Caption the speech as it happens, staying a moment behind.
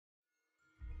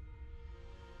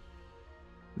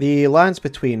The lands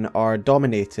between are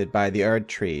dominated by the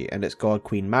Erdtree and its god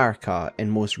queen Marika in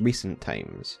most recent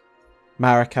times.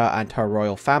 Marika and her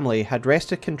royal family had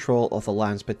wrested control of the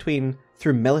lands between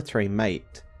through military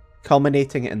might,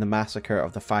 culminating in the massacre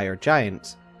of the fire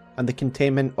giants and the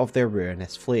containment of their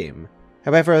ruinous flame.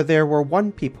 However, there were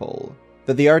one people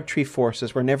that the Erdtree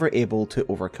forces were never able to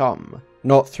overcome,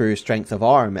 not through strength of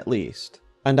arm at least,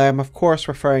 and I am of course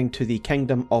referring to the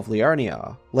Kingdom of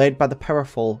Liurnia, led by the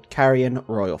powerful Carian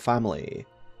Royal Family.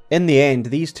 In the end,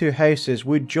 these two houses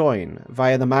would join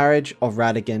via the marriage of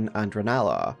Radagon and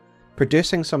Rennala,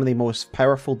 producing some of the most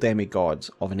powerful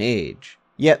demigods of an age.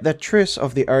 Yet the truce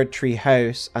of the Erdtree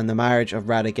house and the marriage of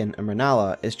Radagon and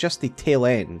Rennala is just the tail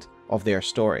end of their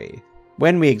story.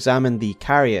 When we examine the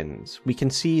Carians, we can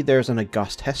see there's an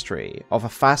august history of a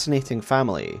fascinating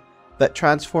family that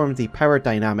transformed the power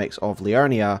dynamics of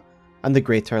Liurnia and the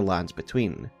greater lands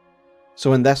between.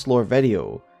 So in this lore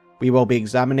video, we will be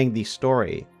examining the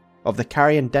story of the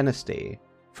Carian dynasty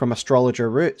from astrologer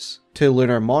roots to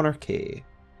lunar monarchy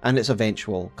and its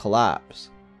eventual collapse.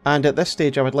 And at this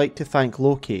stage I would like to thank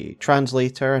Lokey,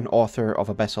 translator and author of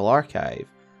Abyssal Archive,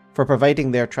 for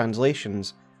providing their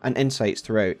translations and insights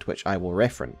throughout, which I will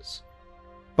reference.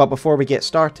 But before we get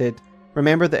started,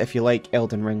 remember that if you like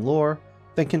Elden Ring lore,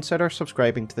 then consider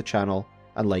subscribing to the channel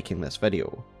and liking this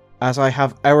video, as I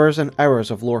have hours and hours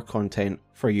of lore content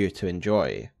for you to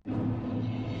enjoy.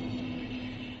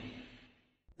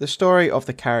 The story of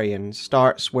the Carians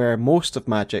starts where most of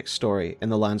Magic's story in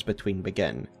the lands between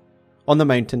begin, on the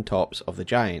mountaintops of the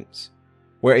Giants,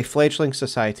 where a fledgling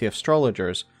society of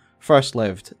astrologers first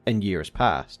lived in years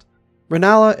past.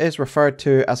 Rennala is referred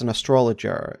to as an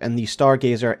astrologer in the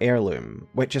Stargazer heirloom,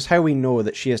 which is how we know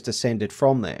that she is descended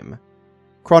from them.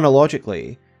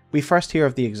 Chronologically, we first hear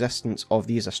of the existence of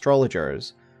these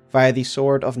astrologers via the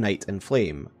Sword of Night and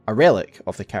Flame, a relic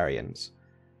of the Carians,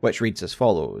 which reads as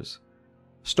follows: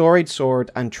 Storied Sword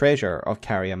and Treasure of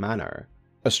Caria Manor.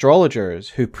 Astrologers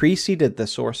who preceded the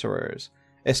sorcerers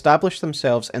established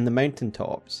themselves in the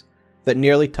mountaintops that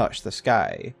nearly touched the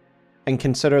sky, and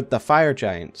considered the fire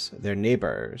giants their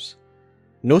neighbours.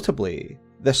 Notably,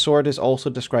 this sword is also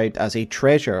described as a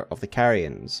treasure of the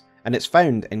Carians, and it's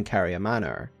found in Caria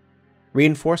Manor,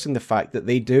 reinforcing the fact that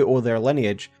they do owe their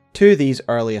lineage to these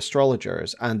early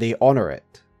astrologers and they honour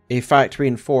it, a fact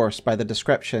reinforced by the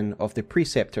description of the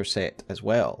preceptor set as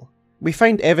well. We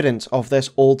find evidence of this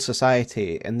old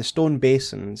society in the stone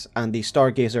basins and the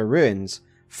Stargazer ruins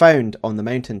found on the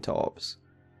mountaintops,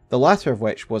 the latter of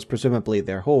which was presumably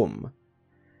their home.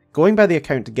 Going by the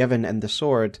account given in the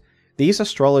sword, these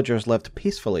astrologers lived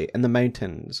peacefully in the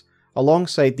mountains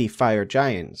alongside the fire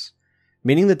giants,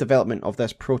 meaning the development of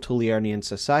this proto-Liurnian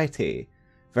society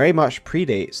very much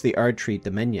predates the Erdtree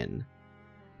dominion.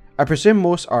 I presume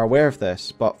most are aware of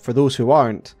this, but for those who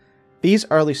aren't, these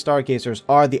early Stargazers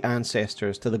are the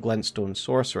ancestors to the Glintstone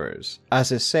sorcerers,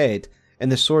 as is said in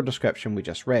the sword description we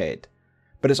just read,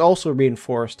 but it's also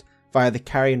reinforced via the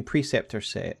Carian preceptor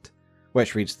set,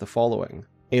 which reads the following: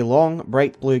 A long,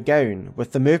 bright blue gown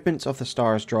with the movements of the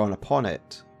stars drawn upon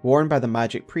it, worn by the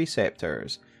magic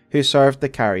preceptors who served the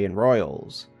Carian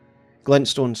royals.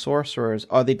 Glintstone sorcerers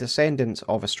are the descendants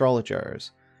of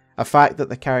astrologers, a fact that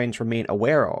the Carians remain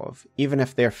aware of, even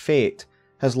if their fate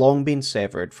has long been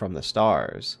severed from the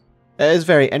stars. It is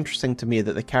very interesting to me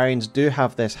that the Carians do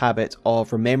have this habit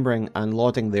of remembering and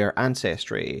lauding their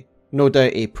ancestry, no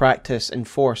doubt a practice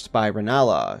enforced by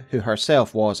Rennala, who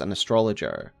herself was an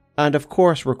astrologer. And of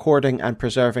course, recording and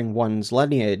preserving one's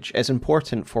lineage is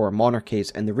important for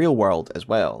monarchies in the real world as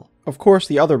well. Of course,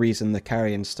 the other reason the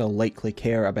Carians still likely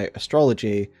care about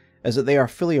astrology is that they are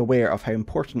fully aware of how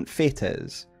important fate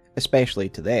is, especially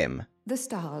to them. The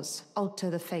stars alter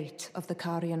the fate of the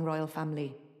Carian Royal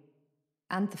Family,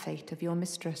 and the fate of your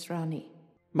mistress, Ranni.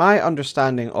 My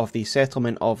understanding of the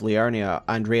settlement of Liurnia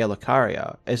and Raya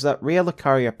Lucaria is that Raya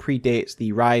Lucaria predates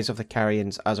the rise of the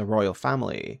Carians as a royal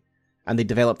family, and they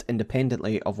developed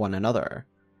independently of one another.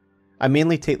 I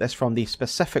mainly take this from the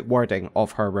specific wording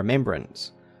of her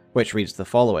remembrance, which reads the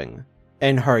following: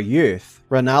 In her youth,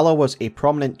 Rennala was a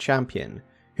prominent champion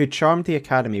who charmed the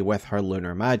academy with her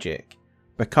lunar magic,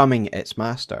 becoming its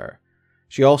master.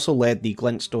 She also led the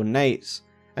Glintstone Knights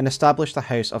and established the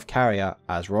House of Caria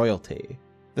as royalty.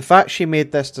 The fact she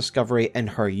made this discovery in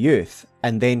her youth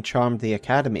and then charmed the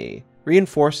academy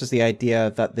reinforces the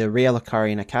idea that the Raya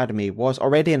Lucarian Academy was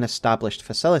already an established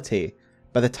facility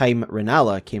by the time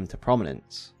Rennala came to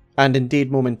prominence. And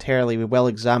indeed, momentarily we will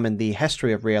examine the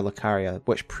history of Raya Lucaria,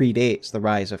 which predates the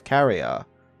rise of Caria,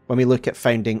 when we look at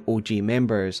founding OG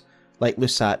members like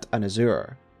Lusat and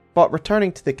Azur. But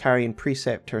returning to the Carian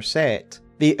preceptor set,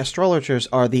 The astrologers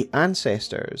are the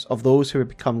ancestors of those who would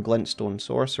become glintstone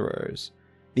sorcerers,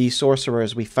 the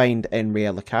sorcerers we find in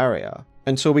Raya Lucaria.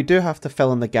 And so we do have to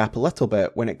fill in the gap a little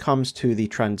bit when it comes to the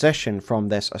transition from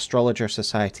this astrologer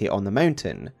society on the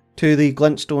mountain to the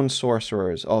glintstone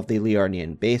sorcerers of the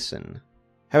Liurnian basin.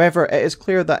 However, it is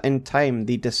clear that in time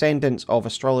the descendants of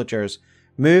astrologers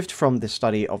moved from the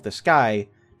study of the sky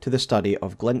to the study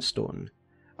of glintstone,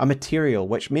 a material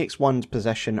which makes one's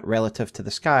position relative to the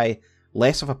sky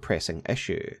less of a pressing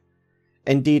issue.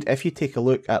 Indeed, if you take a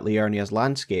look at Liurnia's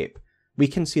landscape, we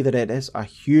can see that it is a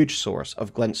huge source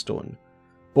of glintstone,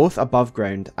 both above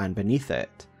ground and beneath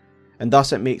it, and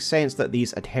thus it makes sense that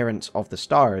these adherents of the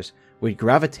stars would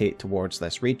gravitate towards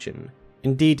this region.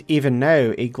 Indeed, even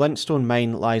now, a glintstone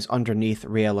mine lies underneath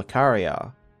Raya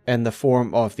Lucaria, in the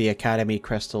form of the Academy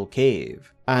Crystal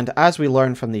Cave, and as we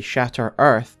learn from the Shatter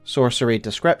Earth sorcery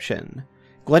description,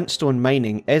 glintstone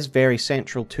mining is very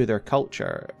central to their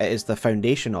culture. It is the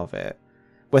foundation of it,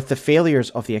 with the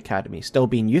failures of the Academy still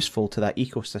being useful to that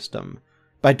ecosystem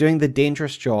by doing the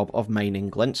dangerous job of mining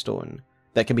glintstone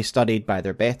that can be studied by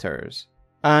their betters.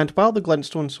 And while the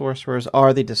glintstone sorcerers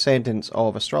are the descendants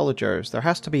of astrologers, there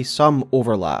has to be some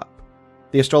overlap.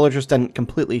 The astrologers didn't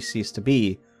completely cease to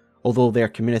be, although their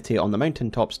community on the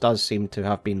mountaintops does seem to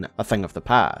have been a thing of the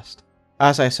past.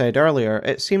 As I said earlier,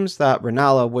 it seems that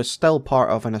Rennala was still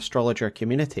part of an astrologer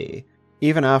community,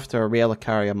 even after Raya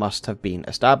Lucaria must have been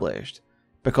established,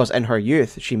 because in her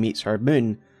youth she meets her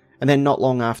moon, and then not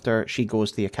long after she goes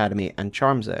to the academy and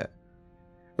charms it.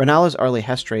 Rennala's early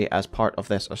history as part of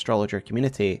this astrologer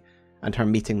community, and her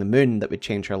meeting the moon that would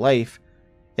change her life,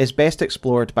 is best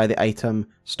explored by the item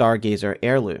Stargazer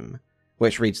Heirloom,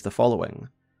 which reads the following.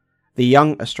 The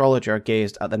young astrologer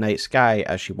gazed at the night sky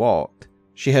as she walked.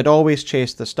 She had always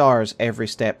chased the stars every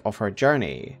step of her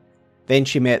journey. Then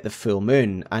she met the full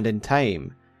moon, and in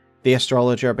time, the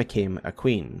astrologer became a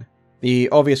queen. The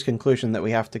obvious conclusion that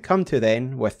we have to come to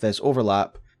then, with this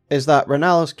overlap, is that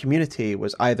Rennala's community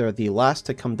was either the last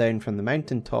to come down from the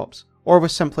mountaintops, or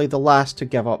was simply the last to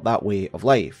give up that way of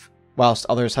life, whilst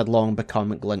others had long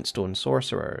become glintstone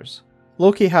sorcerers.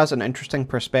 Lokey has an interesting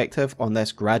perspective on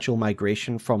this gradual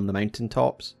migration from the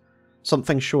mountaintops,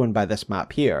 something shown by this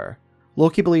map here.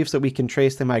 Lokey believes that we can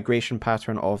trace the migration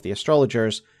pattern of the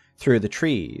astrologers through the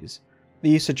trees,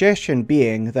 the suggestion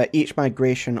being that each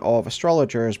migration of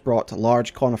astrologers brought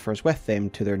large conifers with them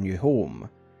to their new home.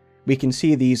 We can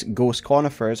see these ghost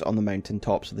conifers on the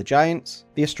mountaintops of the Giants,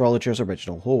 the astrologers'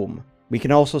 original home. We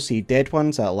can also see dead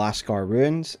ones at Lascar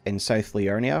Ruins in South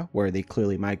Liurnia, where they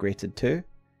clearly migrated to,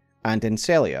 and in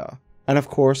Sellia, and of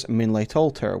course Moonlight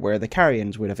Altar, where the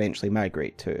Carians would eventually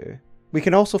migrate to. We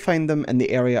can also find them in the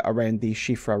area around the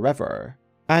Shifra River,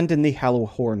 and in the Hollow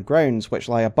Horn grounds which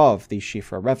lie above the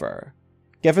Shifra River.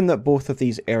 Given that both of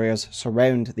these areas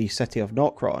surround the city of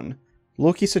Nokron,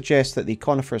 Lokey suggests that the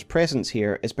conifer's presence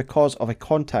here is because of a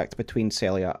contact between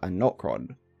Sellia and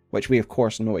Nokron, which we of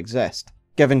course know exist,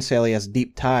 given Sellia's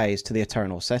deep ties to the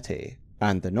Eternal City,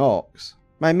 and the Nox.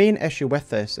 My main issue with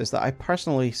this is that I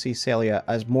personally see Sellia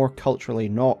as more culturally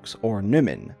Nox or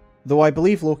Numen, though I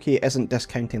believe Lokey isn't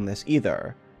discounting this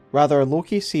either. Rather,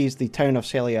 Lokey sees the town of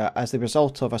Sellia as the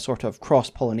result of a sort of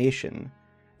cross-pollination,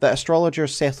 that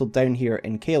astrologers settled down here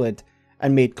in Caelid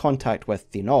and made contact with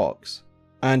the Nox.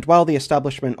 And while the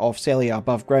establishment of Sellia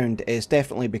above ground is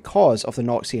definitely because of the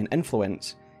Noxian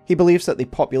influence, he believes that the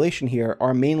population here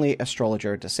are mainly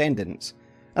astrologer descendants,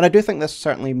 and I do think this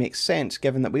certainly makes sense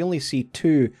given that we only see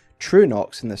 2 true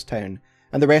Nox in this town,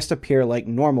 and the rest appear like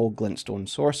normal glintstone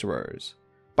sorcerers.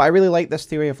 But I really like this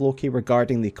theory of Lokey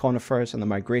regarding the conifers and the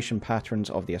migration patterns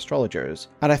of the astrologers,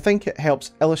 and I think it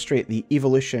helps illustrate the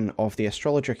evolution of the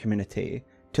astrologer community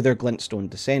to their glintstone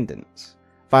descendants,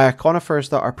 via conifers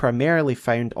that are primarily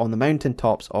found on the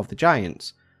mountaintops of the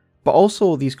Giants, but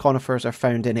also these conifers are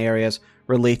found in areas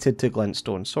related to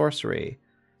glintstone sorcery,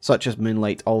 such as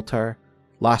Moonlight Altar,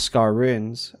 Lascar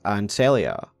Ruins, and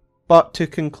Sellia. But to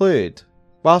conclude,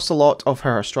 whilst a lot of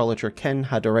her astrologer kin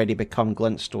had already become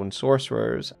glintstone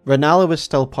sorcerers, Rennala was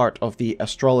still part of the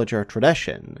astrologer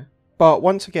tradition. But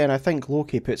once again, I think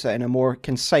Lokey puts it in a more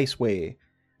concise way,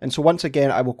 and so once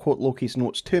again I will quote Lokey's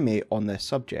notes to me on this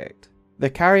subject. The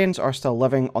Carians are still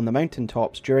living on the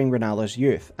mountaintops during Rennala's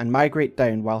youth and migrate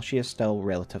down while she is still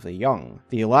relatively young.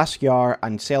 The Lascar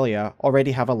and Sellia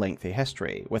already have a lengthy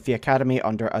history, with the academy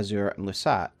under Azur and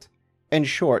Lusat. In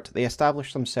short, they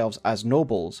establish themselves as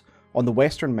nobles on the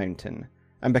western mountain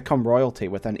and become royalty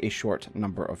within a short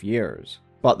number of years.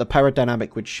 But the power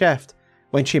dynamic would shift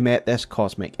when she met this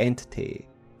cosmic entity,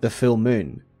 the full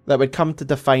moon, that would come to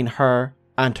define her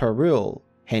and her rule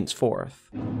henceforth.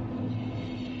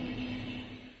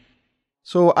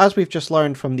 So as we've just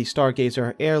learned from the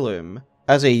Stargazer heirloom,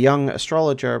 as a young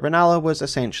astrologer, Rennala was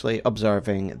essentially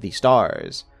observing the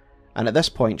stars, and at this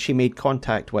point she made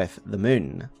contact with the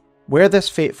moon. Where this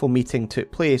fateful meeting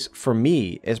took place, for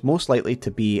me, is most likely to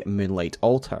be Moonlight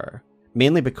Altar,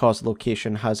 mainly because the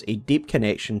location has a deep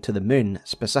connection to the moon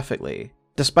specifically.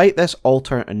 Despite this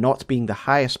altar not being the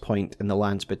highest point in the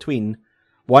lands between,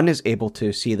 one is able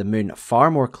to see the moon far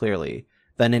more clearly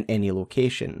than in any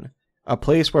location, a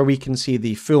place where we can see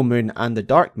the full moon and the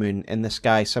dark moon in the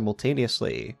sky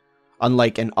simultaneously,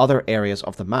 unlike in other areas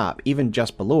of the map, even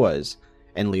just below us,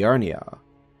 in Liurnia,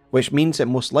 which means it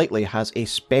most likely has a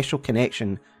special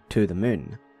connection to the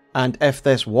moon. And if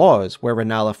this was where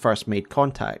Rennala first made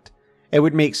contact, it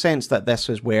would make sense that this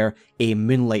is where a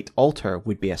Moonlight Altar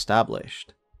would be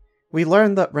established. We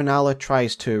learn that Rennala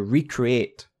tries to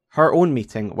recreate her own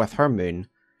meeting with her moon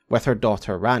with her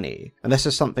daughter Ranni, and this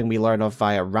is something we learn of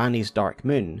via Ranni's Dark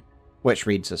Moon, which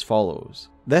reads as follows.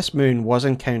 This moon was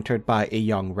encountered by a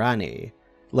young Ranni,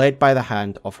 led by the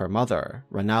hand of her mother,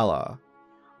 Rennala.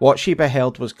 What she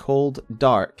beheld was cold,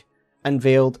 dark, and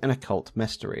veiled in occult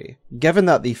mystery. Given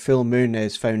that the full moon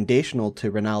is foundational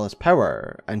to Rennala's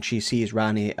power, and she sees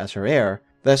Ranni as her heir,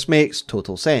 this makes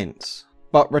total sense.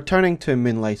 But returning to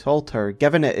Moonlight Altar,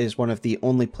 given it is one of the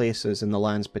only places in the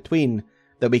lands between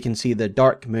that we can see the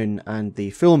dark moon and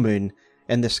the full moon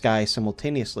in the sky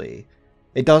simultaneously,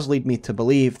 it does lead me to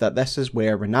believe that this is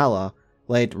where Rennala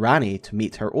led Ranni to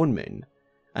meet her own moon,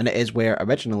 and it is where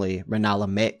originally Rennala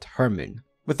met her moon.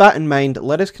 With that in mind,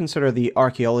 let us consider the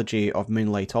archaeology of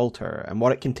Moonlight Altar and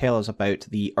what it can tell us about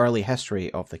the early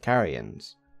history of the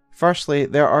Carians. Firstly,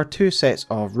 there are two sets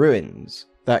of ruins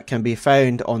that can be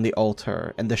found on the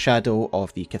altar in the shadow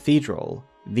of the cathedral,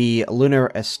 the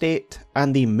Lunar Estate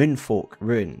and the Moonfolk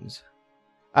ruins.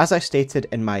 As I stated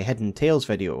in my Hidden Tales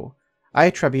video, I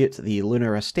attribute the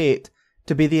Lunar Estate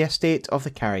to be the estate of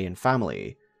the Carian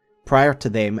family, prior to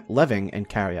them living in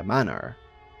Caria Manor.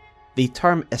 The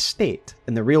term estate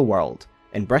in the real world,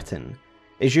 in Britain,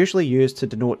 is usually used to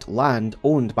denote land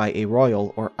owned by a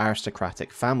royal or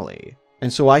aristocratic family,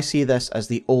 and so I see this as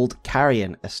the old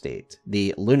Carian estate,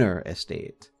 the Lunar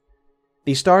Estate.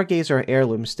 The Stargazer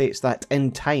heirloom states that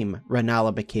in time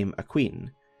Rennala became a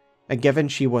queen, and given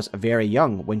she was very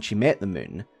young when she met the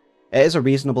moon, it is a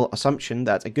reasonable assumption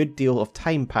that a good deal of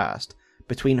time passed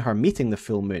between her meeting the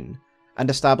full moon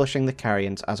and establishing the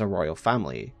Carians as a royal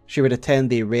family. She would attend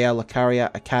the Raya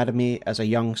Lucaria Academy as a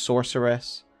young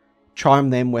sorceress, charm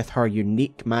them with her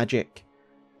unique magic,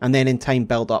 and then in time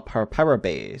build up her power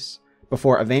base,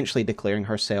 before eventually declaring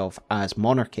herself as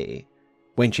monarchy,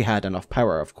 when she had enough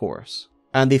power of course.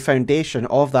 And the foundation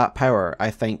of that power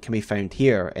I think can be found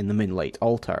here in the Moonlight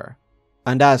Altar.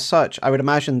 And as such, I would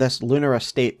imagine this lunar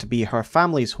estate to be her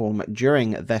family's home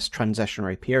during this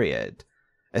transitionary period,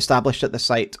 established at the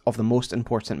site of the most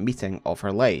important meeting of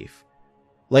her life.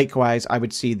 Likewise, I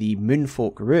would see the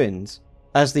Moonfolk ruins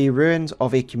as the ruins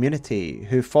of a community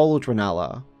who followed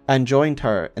Rennala and joined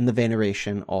her in the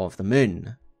veneration of the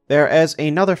moon. There is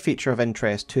another feature of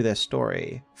interest to this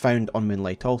story, found on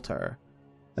Moonlight Altar,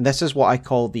 and this is what I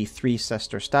call the Three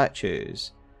Sister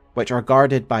statues, which are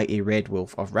guarded by a Red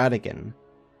Wolf of Radagon.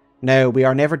 Now, we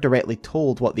are never directly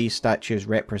told what these statues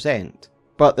represent,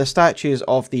 but the statues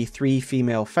of the three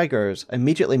female figures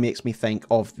immediately makes me think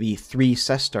of the Three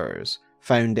Sisters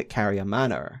found at Caria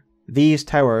Manor. These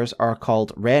towers are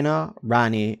called Rennala,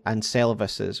 Ranni, and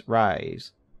Selvis's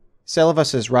Rise.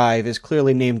 Selvis's Rise is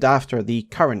clearly named after the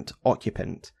current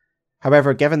occupant.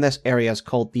 However, given this area is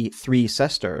called the Three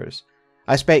Sisters,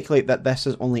 I speculate that this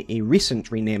is only a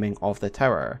recent renaming of the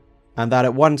tower, and that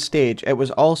at one stage it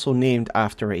was also named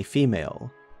after a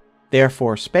female.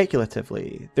 Therefore,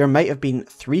 speculatively, there might have been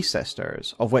three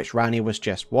sisters, of which Ranni was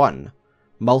just one,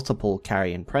 multiple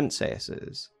Carian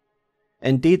princesses.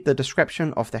 Indeed, the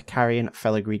description of the Carian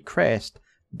filigreed crest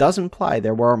does imply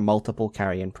there were multiple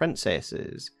Carian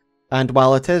princesses, and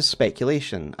while it is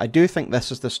speculation, I do think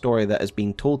this is the story that is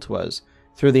being told to us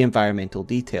through the environmental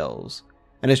details,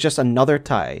 and is just another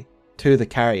tie to the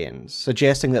Carians,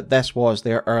 suggesting that this was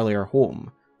their earlier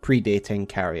home, predating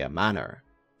Caria Manor.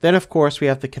 Then of course we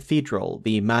have the cathedral,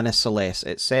 the Manus Celeste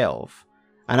itself,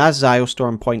 and as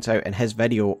Ziostorm points out in his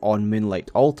video on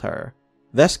Moonlight Altar,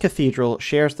 this cathedral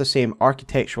shares the same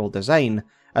architectural design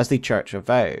as the Church of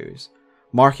Vows,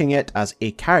 marking it as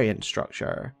a Carian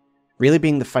structure, really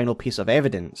being the final piece of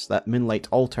evidence that Moonlight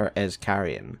Altar is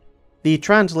Carian. The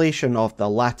translation of the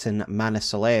Latin Manus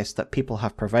Celeste that people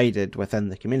have provided within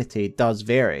the community does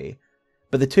vary,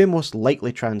 but the two most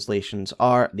likely translations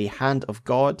are the Hand of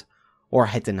God or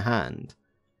Hidden Hand.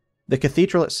 The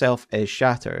cathedral itself is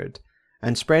shattered,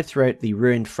 and spread throughout the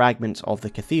ruined fragments of the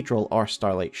cathedral are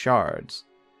starlight shards.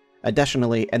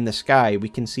 Additionally, in the sky we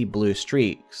can see blue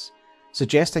streaks,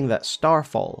 suggesting that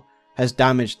starfall has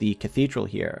damaged the cathedral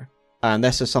here, and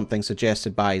this is something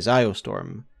suggested by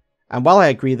Zyostorm. And while I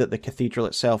agree that the cathedral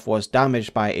itself was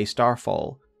damaged by a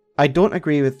starfall, I don't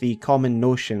agree with the common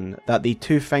notion that the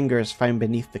two fingers found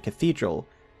beneath the cathedral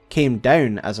came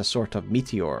down as a sort of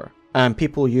meteor, and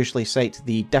people usually cite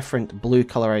the different blue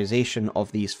colorization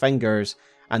of these fingers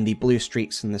and the blue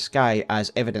streaks in the sky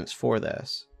as evidence for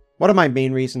this. One of my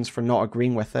main reasons for not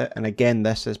agreeing with it, and again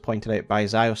this is pointed out by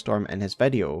Zyostorm in his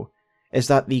video, is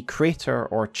that the crater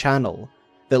or channel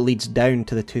that leads down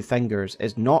to the two fingers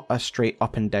is not a straight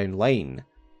up and down line.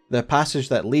 The passage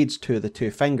that leads to the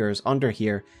two fingers under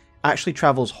here actually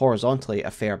travels horizontally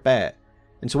a fair bit,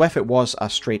 and so if it was a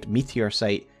straight meteor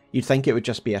site, you'd think it would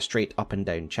just be a straight up and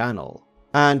down channel.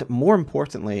 And more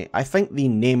importantly, I think the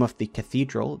name of the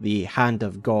cathedral, the Hand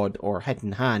of God or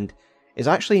Hidden Hand, is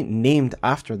actually named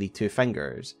after the two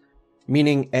fingers,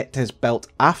 meaning it is built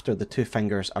after the two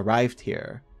fingers arrived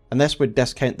here. And this would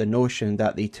discount the notion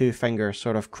that the two fingers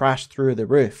sort of crashed through the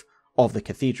roof of the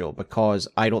cathedral, because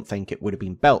I don't think it would have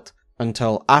been built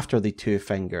until after the two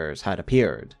fingers had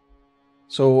appeared.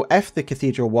 So if the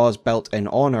cathedral was built in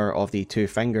honour of the two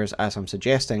fingers as I'm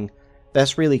suggesting,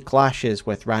 this really clashes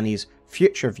with Ranni's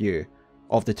future view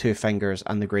of the two fingers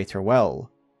and the Greater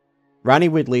Will. Ranni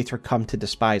would later come to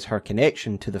despise her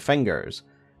connection to the fingers,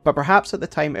 but perhaps at the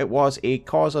time it was a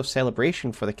cause of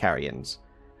celebration for the Carians.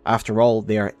 After all,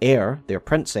 their heir, their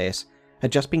princess,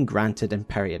 had just been granted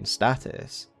Empyrean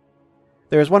status.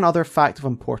 There is one other fact of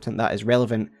importance that is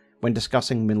relevant when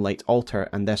discussing Moonlight Altar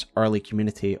and this early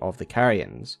community of the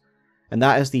Carians, and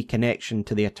that is the connection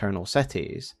to the Eternal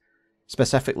Cities,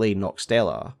 specifically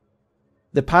Nokstella.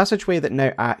 The passageway that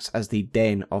now acts as the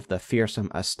den of the fearsome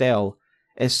Astel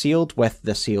is sealed with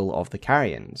the seal of the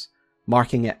Carians,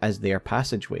 marking it as their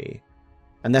passageway,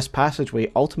 and this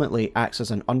passageway ultimately acts as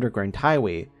an underground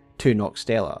highway to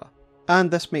Nokstella.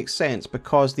 And this makes sense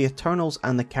because the Eternals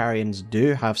and the Carians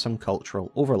do have some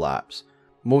cultural overlaps,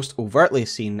 most overtly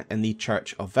seen in the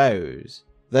Church of Vows.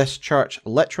 This church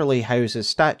literally houses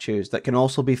statues that can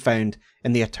also be found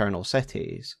in the Eternal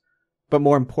Cities. But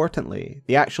more importantly,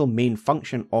 the actual main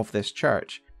function of this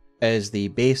church is the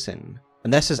basin,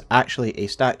 and this is actually a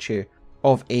statue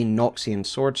of a Noxian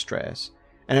swordstress,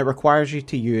 and it requires you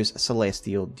to use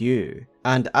Celestial Dew.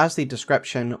 And as the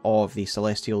description of the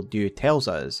Celestial Dew tells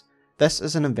us, this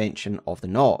is an invention of the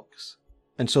Nox.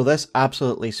 And so this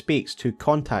absolutely speaks to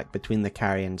contact between the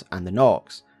Carians and the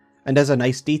Nox, and is a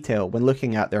nice detail when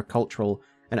looking at their cultural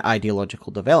and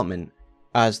ideological development,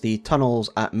 as the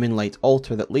tunnels at Moonlight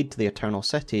Altar that lead to the Eternal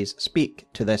Cities speak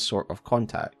to this sort of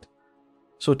contact.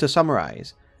 So to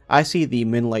summarise, I see the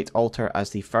Moonlight Altar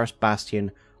as the first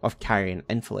bastion of Carian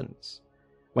influence,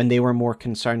 when they were more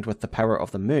concerned with the power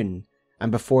of the moon,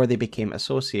 and before they became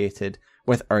associated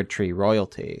with Erdtree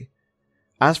royalty.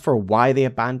 As for why they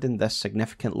abandoned this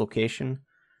significant location,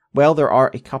 well, there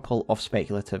are a couple of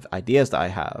speculative ideas that I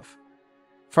have.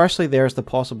 Firstly, there is the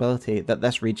possibility that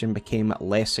this region became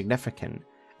less significant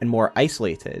and more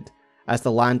isolated as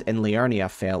the land in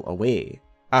Liurnia fell away.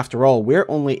 After all, we're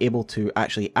only able to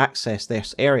actually access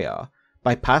this area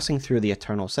by passing through the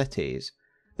Eternal Cities.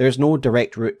 There is no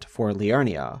direct route for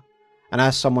Liurnia, and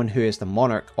as someone who is the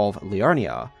monarch of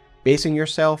Liurnia, basing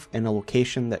yourself in a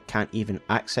location that can't even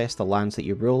access the lands that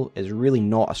you rule is really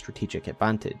not a strategic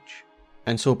advantage.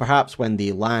 And so perhaps when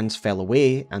the lands fell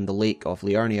away and the Lake of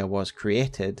Liurnia was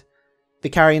created,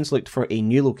 the Carians looked for a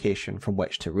new location from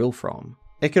which to rule from.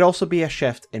 It could also be a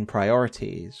shift in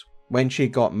priorities. When she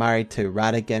got married to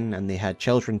Radagon and they had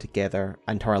children together,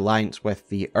 and her alliance with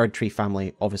the Erdtree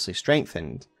family obviously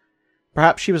strengthened,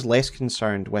 perhaps she was less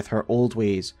concerned with her old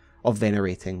ways of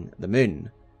venerating the moon,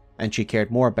 and she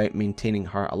cared more about maintaining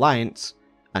her alliance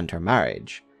and her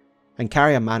marriage. And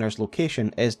Caria Manor's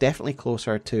location is definitely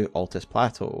closer to Altus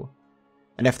Plateau,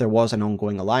 and if there was an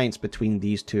ongoing alliance between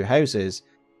these two houses,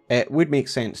 it would make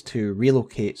sense to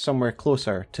relocate somewhere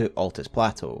closer to Altus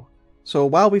Plateau. So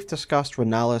while we've discussed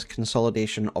Rennala's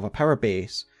consolidation of a power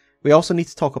base, we also need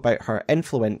to talk about her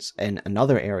influence in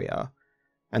another area,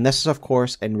 and this is of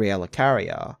course in Raya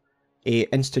Lucaria, an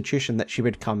institution that she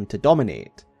would come to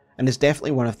dominate, and is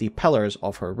definitely one of the pillars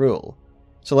of her rule.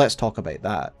 So let's talk about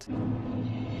that.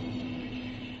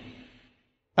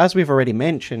 As we've already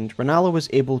mentioned, Rennala was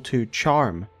able to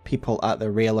charm people at the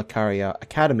Raya Lucaria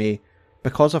Academy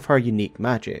because of her unique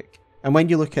magic, and when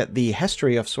you look at the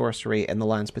history of sorcery in the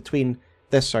lands between,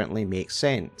 this certainly makes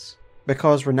sense,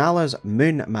 because Rennala's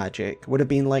moon magic would have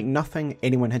been like nothing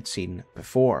anyone had seen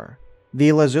before.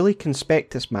 The Lazuli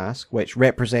Conspectus mask, which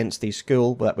represents the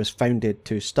school that was founded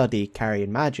to study Carian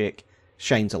magic,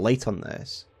 shines a light on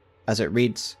this, as it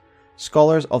reads,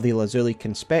 "Scholars of the Lazuli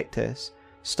Conspectus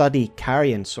study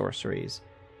Carian sorceries,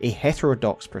 a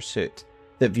heterodox pursuit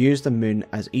that views the moon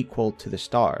as equal to the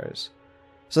stars."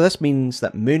 So this means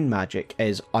that moon magic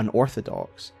is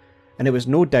unorthodox, and it was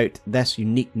no doubt this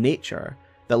unique nature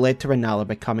that led to Rennala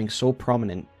becoming so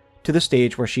prominent to the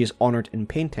stage where she is honoured in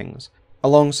paintings,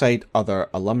 alongside other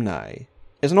alumni.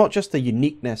 It's not just the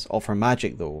uniqueness of her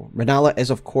magic though, Rennala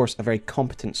is of course a very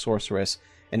competent sorceress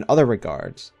in other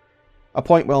regards. A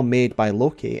point well made by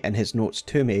Lokey in his notes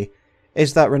to me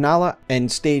is that Rennala, in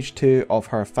stage 2 of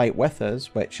her fight with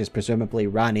us, which is presumably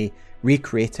Ranni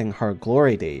recreating her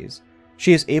glory days,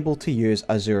 she is able to use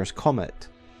Azur's Comet,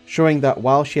 showing that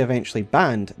while she eventually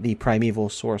banned the primeval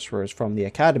sorcerers from the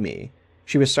academy,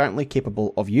 she was certainly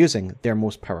capable of using their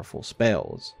most powerful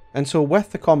spells. And so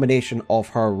with the combination of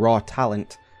her raw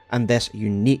talent and this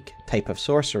unique type of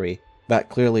sorcery that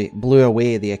clearly blew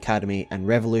away the academy and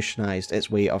revolutionised its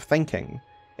way of thinking,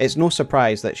 it's no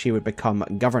surprise that she would become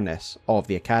governess of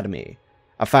the academy,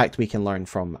 a fact we can learn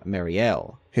from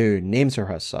Mirielle, who names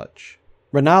her as such.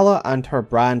 Rennala and her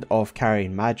brand of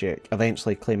Carian magic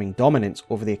eventually claiming dominance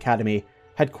over the academy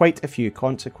had quite a few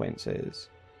consequences.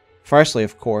 Firstly,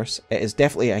 of course, it is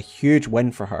definitely a huge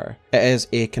win for her. It is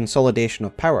a consolidation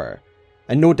of power,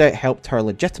 and no doubt helped her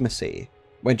legitimacy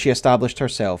when she established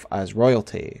herself as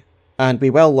royalty. And we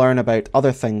will learn about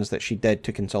other things that she did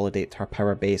to consolidate her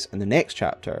power base in the next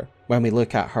chapter, when we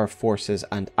look at her forces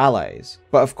and allies.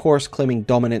 But of course, claiming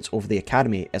dominance over the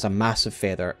academy is a massive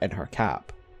feather in her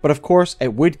cap. But of course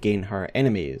it would gain her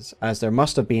enemies, as there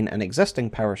must have been an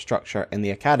existing power structure in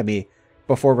the academy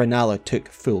before Rennala took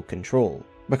full control.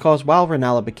 Because while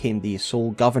Rennala became the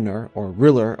sole governor or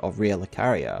ruler of Raya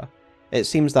Lucaria, it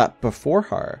seems that before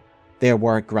her there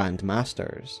were Grand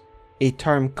Masters, a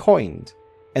term coined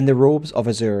in the robes of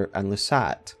Azur and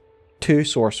Lusat, two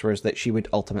sorcerers that she would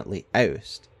ultimately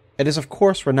oust. It is of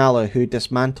course Rennala who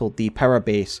dismantled the power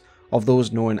base of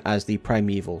those known as the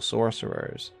primeval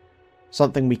sorcerers,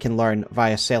 something we can learn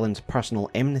via Sellen's personal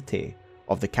enmity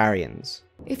of the Carians.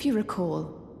 If you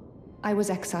recall, I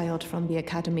was exiled from the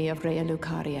Academy of Raya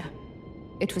Lucaria.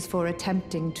 It was for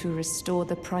attempting to restore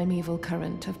the primeval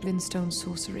current of glintstone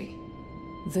sorcery.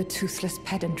 The toothless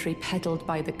pedantry peddled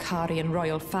by the Carian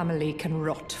Royal Family can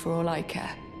rot for all I care.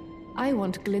 I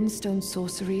want glintstone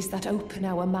sorceries that open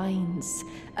our minds,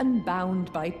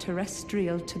 unbound by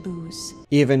terrestrial taboos.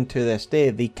 Even to this day,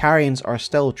 the Carians are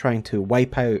still trying to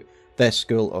wipe out this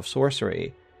school of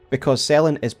sorcery, because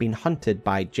Sellen is being hunted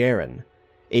by Jeren,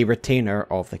 a retainer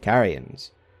of the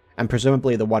Carians, and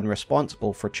presumably the one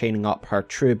responsible for chaining up her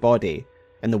true body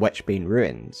in the Witchbane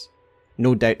ruins,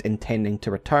 no doubt intending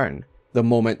to return the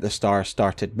moment the stars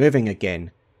started moving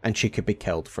again and she could be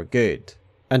killed for good.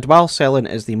 And while Sellen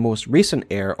is the most recent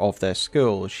heir of this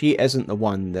school, she isn't the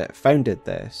one that founded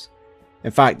this.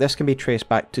 In fact, this can be traced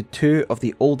back to two of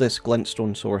the oldest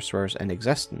glintstone sorcerers in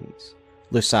existence,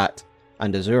 Lusat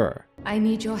and Azur. I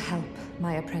need your help,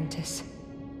 my apprentice.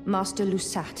 Master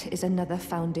Lusat is another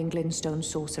founding glintstone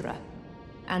sorcerer,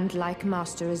 and like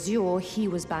Master Azur, he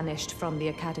was banished from the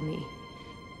academy.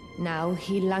 Now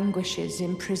he languishes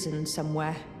in prison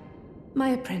somewhere. My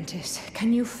apprentice,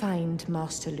 can you find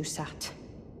Master Lusat?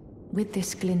 With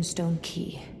this glintstone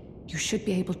key, you should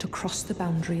be able to cross the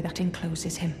boundary that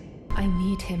encloses him. I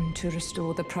need him to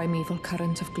restore the primeval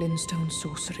current of glintstone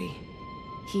sorcery.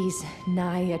 He's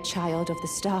nigh a child of the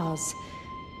stars,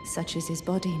 such is his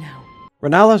body now.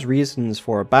 Rennala's reasons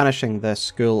for banishing this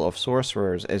school of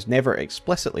sorcerers is never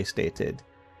explicitly stated.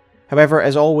 However,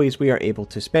 as always, we are able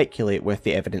to speculate with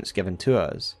the evidence given to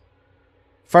us.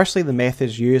 Firstly, the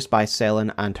methods used by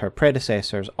Sellen and her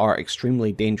predecessors are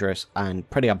extremely dangerous and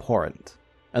pretty abhorrent.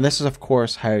 And this is of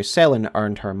course how Sellen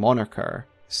earned her moniker,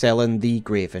 Sellen the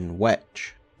Graven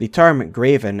Witch. The term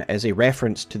Graven is a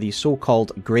reference to the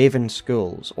so-called Graven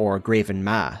Schools or Graven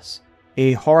Mass,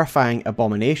 a horrifying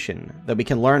abomination that we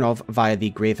can learn of via the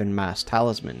Graven Mass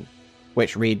talisman,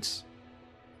 which reads,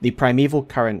 "The primeval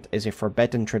current is a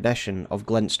forbidden tradition of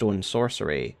glintstone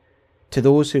sorcery. To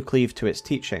those who cleave to its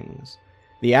teachings,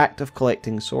 the act of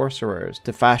collecting sorcerers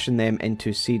to fashion them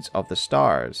into seeds of the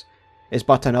stars is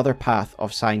but another path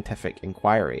of scientific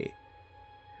inquiry."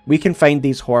 We can find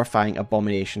these horrifying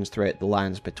abominations throughout the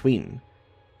lands between,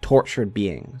 tortured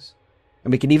beings,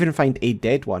 and we can even find a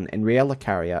dead one in Raya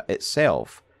Lucaria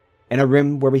itself, in a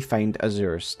room where we find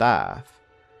Azur's staff,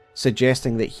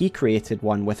 suggesting that he created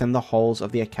one within the halls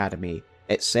of the academy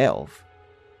itself.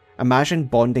 Imagine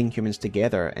bonding humans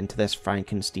together into this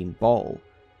Frankenstein ball,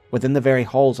 within the very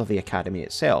halls of the academy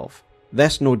itself.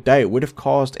 This no doubt would have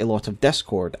caused a lot of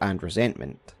discord and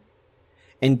resentment.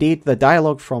 Indeed, the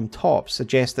dialogue from top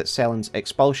suggests that Sellen's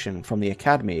expulsion from the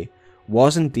academy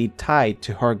was indeed tied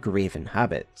to her graven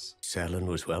habits. Sellen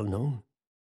was well known.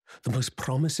 The most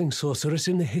promising sorceress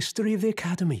in the history of the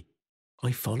academy.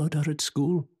 I followed her at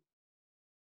school.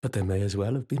 But there may as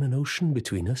well have been an ocean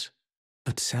between us.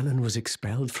 But Sellen was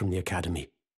expelled from the academy,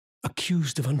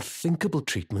 accused of unthinkable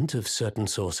treatment of certain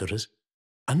sorcerers,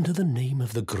 under the name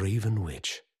of the Graven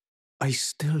Witch. I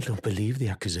still don't believe the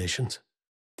accusations.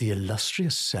 The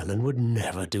illustrious Sellen would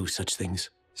never do such things.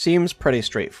 Seems pretty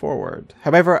straightforward.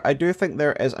 However, I do think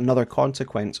there is another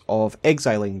consequence of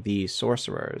exiling these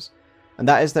sorcerers, and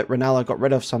that is that Rennala got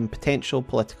rid of some potential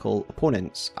political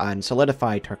opponents and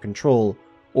solidified her control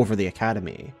over the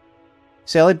academy.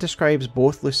 Sellia describes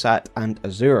both Lusat and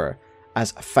Azure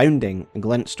as founding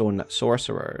glintstone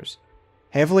sorcerers,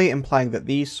 heavily implying that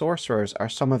these sorcerers are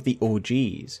some of the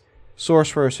OGs,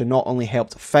 sorcerers who not only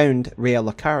helped found Raya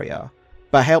Lucaria,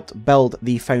 but helped build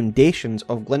the foundations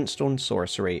of glintstone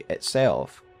sorcery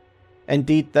itself.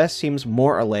 Indeed, this seems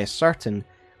more or less certain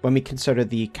when we consider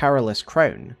the Carolus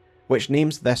Crown, which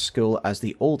names this school as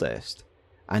the oldest,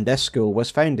 and this school was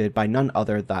founded by none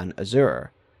other than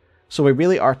Azure. So we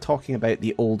really are talking about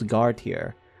the old guard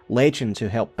here, legends who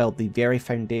helped build the very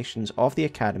foundations of the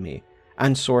academy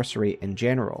and sorcery in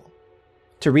general.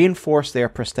 To reinforce their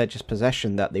prestigious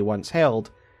position that they once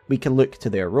held, we can look to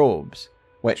their robes,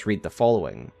 which read the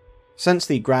following. Since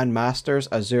the Grand Masters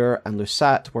Azure and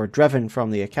Lusat were driven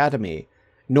from the academy,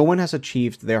 no one has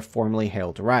achieved their formerly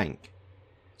held rank.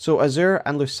 So Azure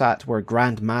and Lusat were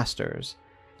Grand Masters,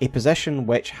 a position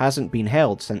which hasn't been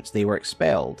held since they were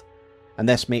expelled, and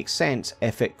this makes sense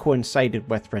if it coincided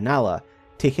with Rennala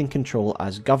taking control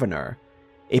as Governor,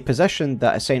 a position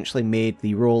that essentially made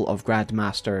the role of Grand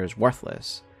Masters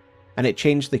worthless, and it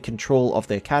changed the control of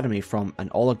the academy from an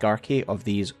oligarchy of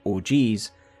these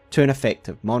OGs to an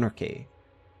effective monarchy.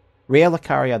 Raya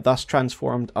Lucaria thus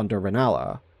transformed under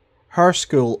Rennala. Her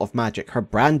school of magic, her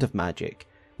brand of magic,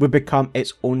 would become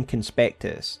its own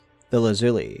conspectus, the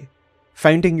Lazuli.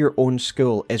 Founding your own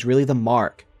school is really the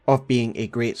mark of being a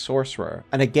great sorcerer,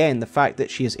 and again the fact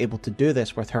that she is able to do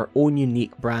this with her own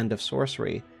unique brand of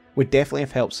sorcery would definitely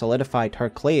have helped solidify her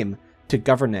claim to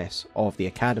governess of the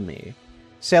academy.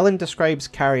 Sellen describes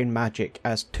Carian magic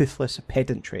as toothless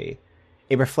pedantry,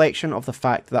 a reflection of the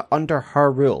fact that under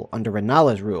her rule, under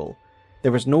Rennala's rule,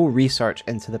 there was no research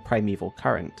into the primeval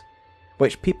current,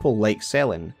 which people like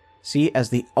Sellen see as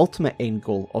the ultimate end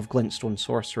goal of glintstone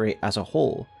sorcery as a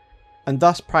whole, and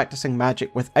thus practicing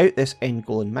magic without this end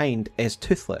goal in mind is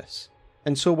toothless.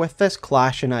 And so with this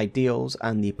clash in ideals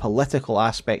and the political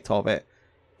aspect of it,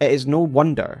 it is no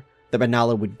wonder that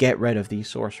Rennala would get rid of these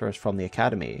sorcerers from the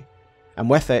academy, and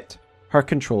with it, her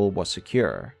control was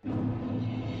secure.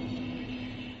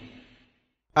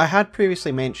 I had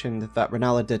previously mentioned that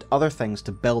Rennala did other things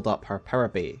to build up her power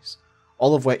base,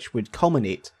 all of which would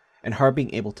culminate in her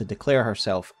being able to declare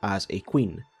herself as a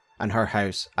queen, and her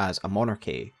house as a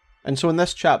monarchy. And so in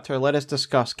this chapter, let us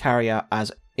discuss Caria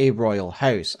as a royal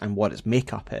house and what its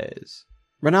makeup is.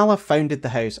 Rennala founded the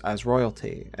house as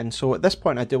royalty, and so at this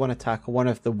point I do want to tackle one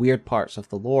of the weird parts of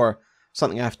the lore,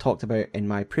 something I've talked about in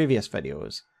my previous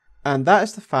videos. And that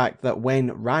is the fact that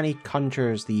when Ranni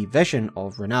conjures the vision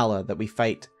of Rennala that we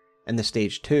fight in the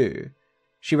stage 2,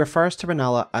 she refers to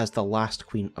Rennala as the last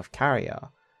queen of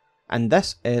Caria. And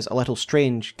this is a little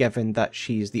strange given that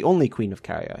she's the only queen of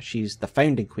Caria, she's the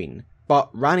founding queen.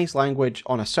 But Ranni's language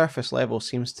on a surface level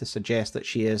seems to suggest that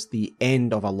she is the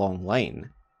end of a long line.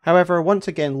 However, once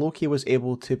again Lokey was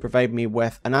able to provide me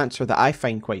with an answer that I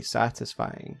find quite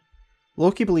satisfying.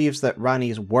 Lokey believes that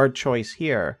Ranni's word choice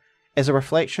here is a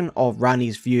reflection of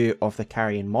Ranni's view of the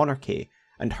Carian monarchy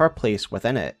and her place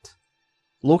within it.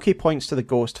 Lokey points to the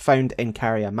ghost found in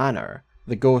Caria Manor,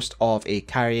 the ghost of a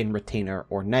Carian retainer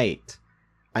or knight,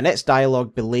 and its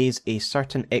dialogue belays a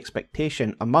certain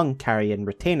expectation among Carian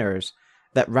retainers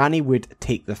that Ranni would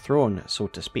take the throne, so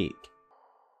to speak.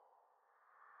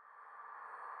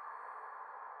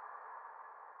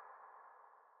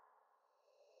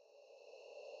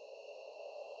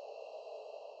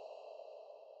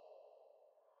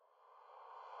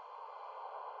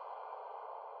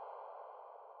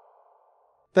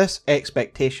 This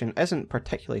expectation isn't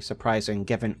particularly surprising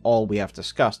given all we have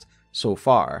discussed so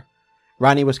far.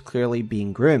 Ranni was clearly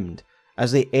being groomed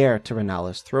as the heir to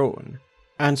Rennala's throne.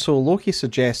 And so Lokey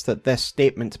suggests that this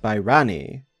statement by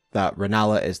Ranni, that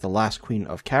Rennala is the last queen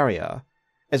of Caria,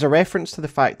 is a reference to the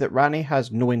fact that Ranni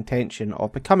has no intention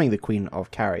of becoming the queen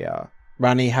of Caria.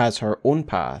 Ranni has her own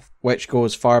path, which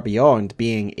goes far beyond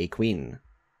being a queen.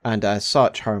 and as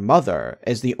such her mother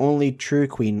is the only true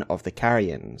queen of the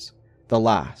Carians, the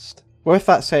last. With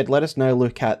that said, let us now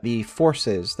look at the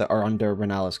forces that are under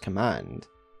Rennala's command.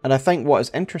 And I think what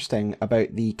is interesting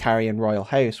about the Carian Royal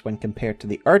House when compared to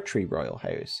the Erdtree Royal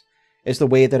House is the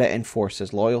way that it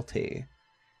enforces loyalty.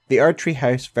 The Erdtree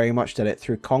House very much did it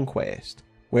through conquest,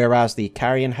 whereas the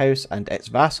Carian House and its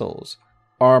vassals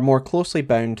are more closely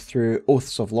bound through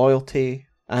oaths of loyalty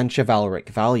and chivalric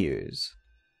values.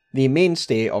 The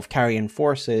mainstay of Carian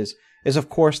forces is of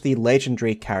course the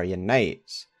legendary Carian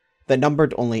Knights, that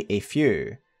numbered only a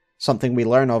few, something we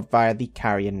learn of via the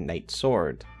Carian Knight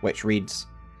Sword, which reads,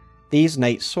 "These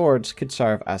knight swords could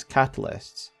serve as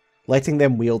catalysts, letting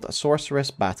them wield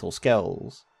sorcerous battle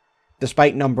skills.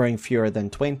 Despite numbering fewer than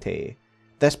 20,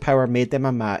 this power made them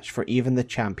a match for even the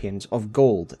champions of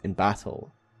gold in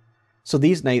battle." So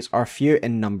these knights are few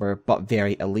in number but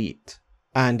very elite,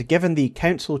 and given the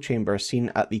council chamber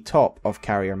seen at the top of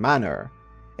Caria Manor,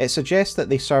 it suggests that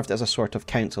they served as a sort of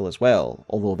council as well,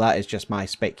 although that is just my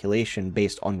speculation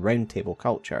based on round table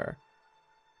culture.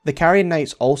 The Carian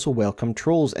Knights also welcome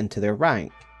trolls into their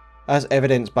rank, as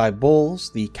evidenced by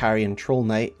Bowles, the Carian Troll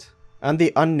Knight, and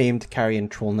the unnamed Carian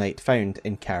Troll Knight found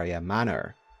in Caria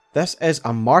Manor. This is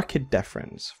a marked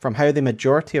difference from how the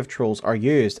majority of trolls are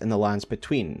used in the lands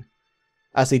between.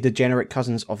 As the degenerate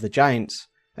cousins of the giants,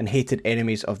 and hated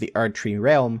enemies of the Erdtree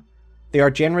realm, they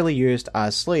are generally used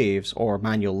as slaves or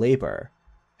manual labour.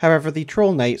 However, the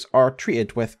Troll Knights are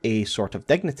treated with a sort of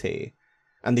dignity,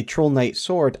 and the Troll Knight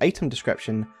sword item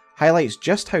description highlights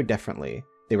just how differently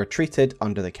they were treated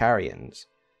under the Carians,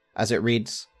 as it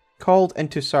reads, "Called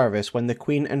into service when the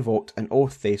Queen invoked an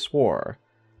oath they swore,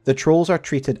 the Trolls are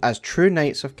treated as true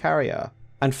Knights of Caria,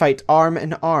 and fight arm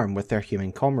in arm with their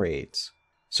human comrades."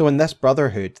 So in this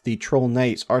brotherhood, the Troll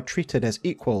Knights are treated as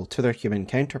equal to their human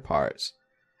counterparts,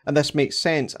 and this makes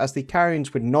sense as the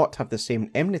Carians would not have the same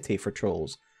enmity for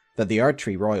trolls that the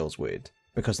Erdtree royals would,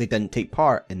 because they didn't take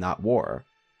part in that war.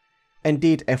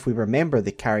 Indeed, if we remember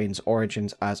the Carians'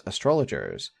 origins as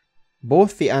astrologers,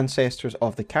 both the ancestors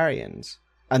of the Carians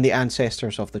and the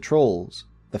ancestors of the trolls,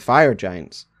 the fire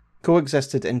giants,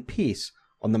 coexisted in peace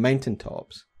on the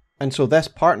mountaintops. And so this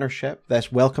partnership,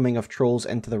 this welcoming of trolls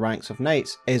into the ranks of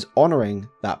knights, is honouring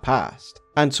that past.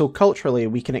 And so culturally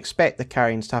we can expect the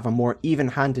Carians to have a more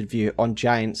even-handed view on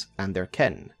giants and their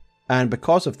kin. And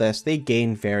because of this, they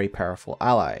gain very powerful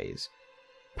allies.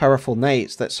 Powerful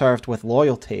knights that served with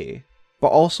loyalty, but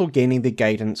also gaining the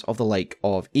guidance of the like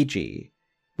of Iji.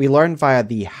 We learn via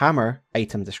the hammer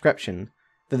item description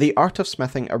that the art of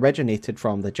smithing originated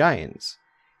from the giants,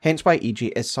 hence why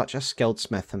Iji is such a skilled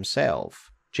smith himself.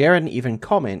 Jaren even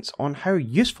comments on how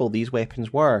useful these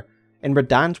weapons were in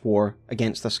Radagon's war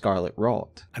against the Scarlet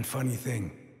Rot. And funny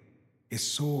thing, his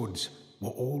swords were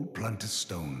all blunt as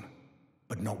stone,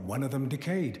 but not one of them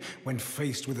decayed when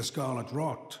faced with the Scarlet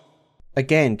Rot.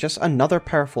 Again, just another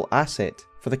powerful asset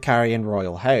for the Carian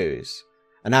Royal House,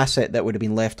 an asset that would have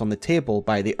been left on the table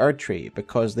by the Erdtree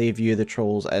because they view the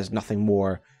trolls as nothing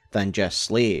more than just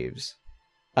slaves.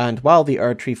 And while the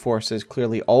Erdtree forces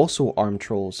clearly also arm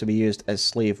trolls to be used as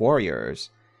slave warriors,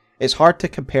 it's hard to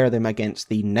compare them against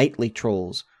the knightly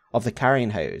trolls of the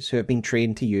Carian House who have been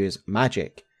trained to use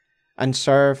magic, and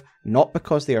serve not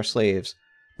because they are slaves,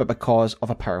 but because of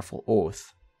a powerful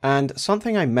oath. And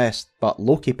something I missed but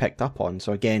Lokey picked up on,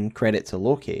 so again credit to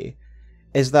Lokey,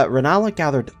 is that Rennala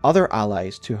gathered other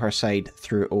allies to her side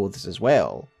through oaths as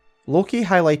well. Lokey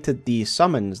highlighted the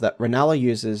summons that Rennala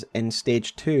uses in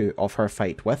stage 2 of her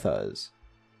fight with us.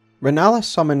 Rennala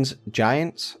summons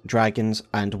giants, dragons,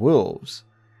 and wolves,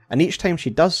 and each time she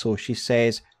does so she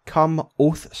says, "Come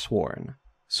Oathsworn."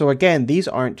 So again, these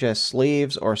aren't just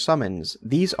slaves or summons,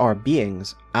 these are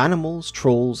beings, animals,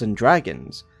 trolls, and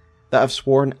dragons, that have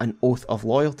sworn an oath of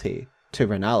loyalty to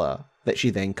Rennala that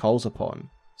she then calls upon.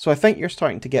 So I think you're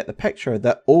starting to get the picture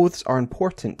that oaths are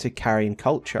important to Carian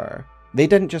culture. They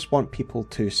didn't just want people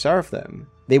to serve them,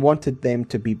 they wanted them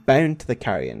to be bound to the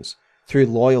Carians through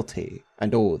loyalty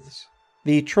and oaths.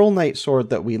 The Troll Knight sword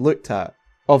that we looked at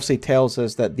obviously tells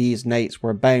us that these knights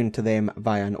were bound to them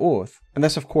via an oath, and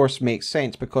this of course makes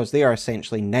sense because they are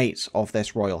essentially knights of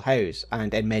this royal house,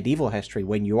 and in medieval history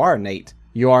when you are a knight,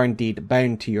 you are indeed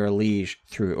bound to your liege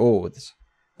through oaths.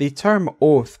 The term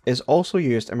oath is also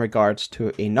used in regards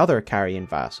to another Carian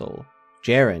vassal,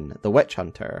 Jaren, the Witch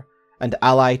Hunter, and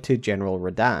ally to General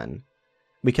Radagon.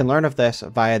 We can learn of this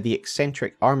via the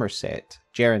eccentric armour set,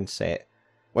 Jaren's set,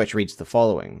 which reads the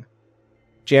following.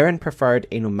 Jaren preferred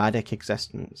a nomadic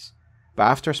existence, but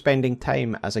after spending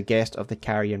time as a guest of the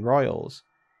Carian royals,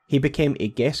 he became a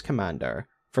guest commander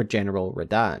for General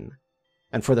Radagon,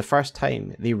 and for the first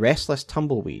time the restless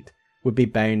tumbleweed would be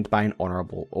bound by an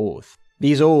honourable oath.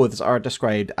 These oaths are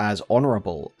described as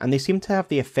honourable, and they seem to have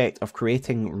the effect of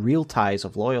creating real ties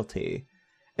of loyalty,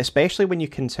 especially when you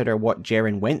consider what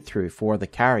Jeren went through for the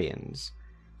Carians.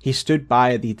 He stood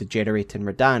by the degenerating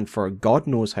Radahn for God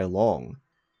knows how long.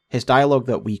 His dialogue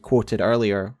that we quoted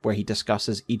earlier, where he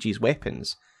discusses Iji's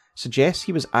weapons, suggests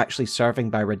he was actually serving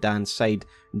by Radahn's side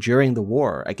during the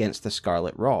war against the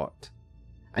Scarlet Rot.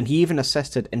 And he even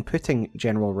assisted in putting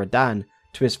General Radahn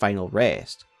to his final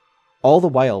rest, all the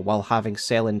while having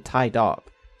Selin tied up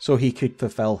so he could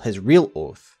fulfill his real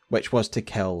oath, which was to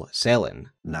kill Selin.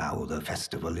 Now the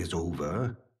festival is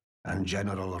over, and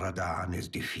General Radagon is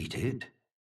defeated.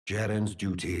 Jeren's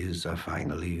duties are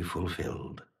finally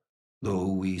fulfilled. Though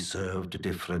we served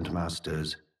different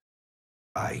masters,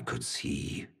 I could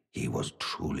see he was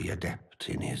truly adept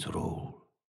in his role.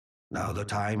 Now the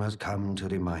time has come to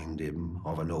remind him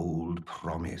of an old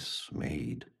promise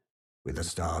made. With the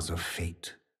stars of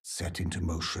fate set into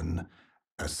motion,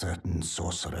 a certain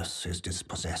sorceress is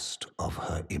dispossessed of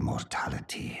her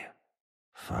immortality.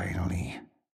 Finally,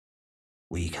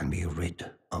 we can be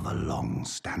rid of a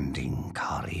long-standing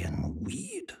Carian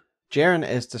weed. Jeren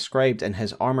is described in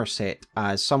his armour set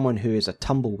as someone who is a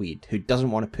tumbleweed who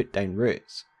doesn't want to put down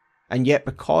roots, and yet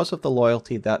because of the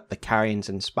loyalty that the Carians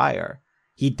inspire,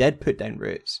 he did put down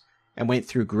roots, and went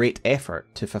through great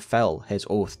effort to fulfill his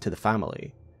oath to the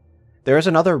family. There is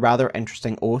another rather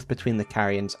interesting oath between the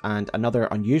Carians and another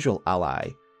unusual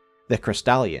ally, the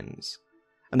Crystallians,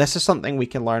 and this is something we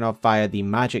can learn of via the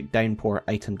Magic Downpour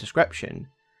item description,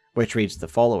 which reads the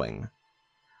following.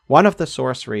 One of the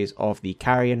sorceries of the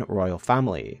Carian Royal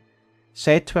Family,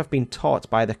 said to have been taught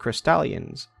by the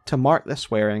Crystallians to mark the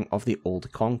swearing of the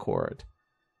Old Concord.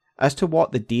 As to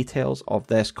what the details of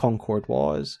this concord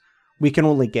was, we can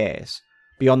only guess,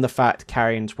 beyond the fact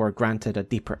Carians were granted a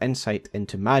deeper insight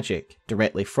into magic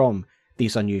directly from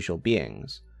these unusual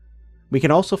beings. We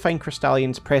can also find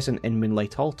Crystallians present in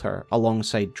Moonlight Altar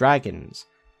alongside dragons,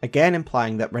 again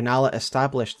implying that Rennala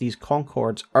established these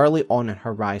concords early on in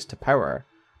her rise to power,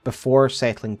 before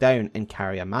settling down in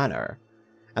Caria Manor,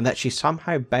 and that she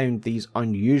somehow bound these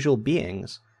unusual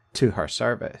beings to her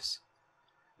service.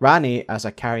 Ranni, as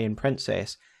a Carian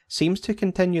princess, seems to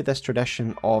continue this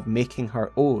tradition of making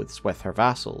her oaths with her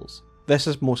vassals. This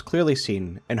is most clearly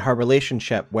seen in her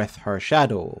relationship with her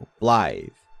shadow, Blythe,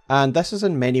 and this is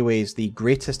in many ways the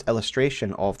greatest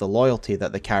illustration of the loyalty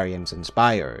that the Carians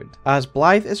inspired, as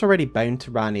Blythe is already bound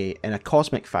to Ranni in a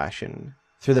cosmic fashion,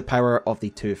 through the power of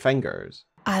the Two Fingers.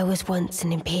 I was once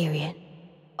an Empyrean,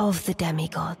 of the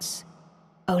demigods.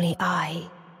 Only I,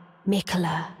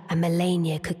 Mikola, and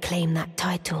Melania could claim that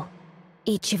title.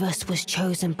 Each of us was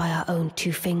chosen by our own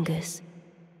Two Fingers,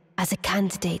 as a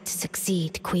candidate to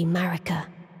succeed Queen Marika,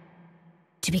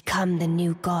 to become the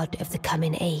new god of the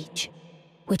coming age,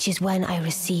 which is when I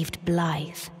received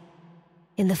Blythe,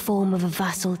 in the form of a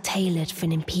vassal tailored for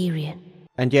an Empyrean.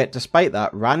 And yet despite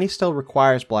that, Ranni still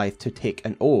requires Blythe to take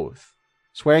an oath,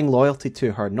 swearing loyalty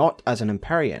to her not as an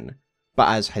Empyrean, but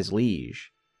as his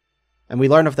liege. And we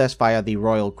learn of this via the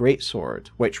Royal Greatsword,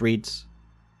 which reads,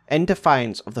 in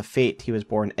defiance of the fate he was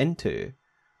born into,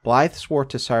 Blythe swore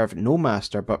to serve no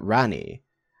master but Ranni.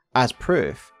 As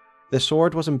proof, the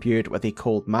sword was imbued with a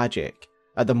cold magic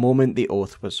at the moment the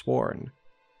oath was sworn.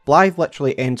 Blythe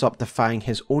literally ends up defying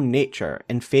his own nature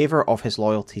in favour of his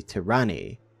loyalty to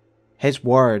Ranni, his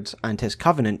words and his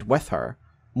covenant with her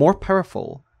more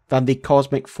powerful than the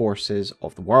cosmic forces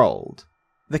of the world.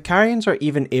 The Carians are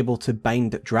even able to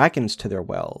bind dragons to their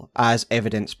will, as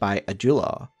evidenced by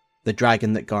Adula, the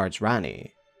dragon that guards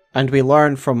Ranni. And we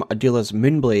learn from Adula's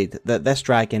Moonblade that this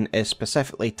dragon is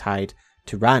specifically tied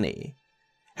to Ranni.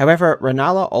 However,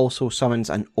 Rennala also summons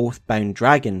an oath-bound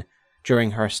dragon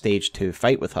during her Stage 2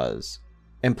 fight with us,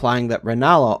 implying that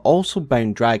Rennala also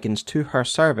bound dragons to her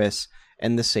service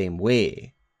in the same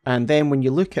way. And then when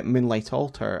you look at Moonlight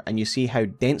Altar and you see how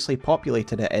densely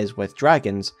populated it is with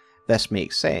dragons, this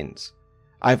makes sense.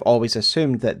 I've always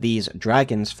assumed that these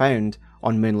dragons found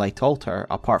on Moonlight Altar,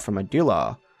 apart from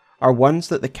Adula, are ones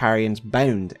that the Carians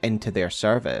bound into their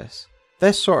service.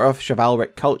 This sort of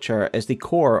chivalric culture is the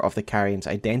core of the Carians'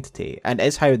 identity, and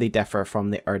is how they differ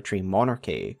from the Erdtree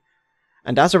monarchy.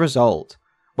 And as a result,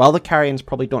 while the Carians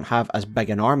probably don't have as big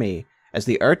an army as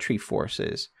the Erdtree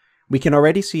forces, we can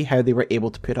already see how they were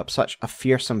able to put up such a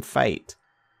fearsome fight.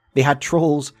 They had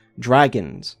trolls,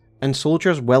 dragons, and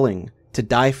soldiers willing to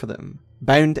die for them,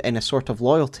 bound in a sort of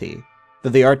loyalty that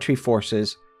the Erdtree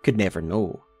forces could never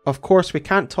know. Of course, we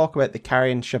can't talk about the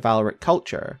Carian chivalric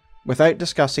culture without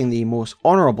discussing the most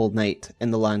honourable knight in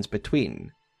the lands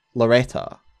between,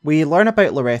 Loretta. We learn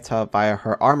about Loretta via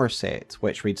her armour set,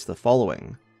 which reads the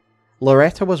following.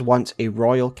 Loretta was once a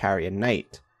royal Carian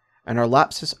knight, and her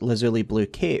lapis lazuli blue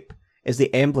cape is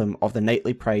the emblem of the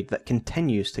knightly pride that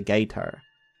continues to guide her.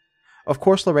 Of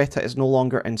course, Loretta is no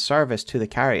longer in service to the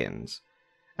Carians,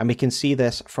 and we can see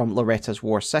this from Loretta's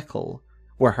war sickle,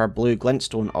 where her blue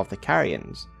glintstone of the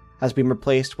Carians has been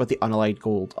replaced with the unallied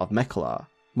gold of Mikola,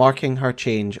 marking her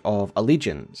change of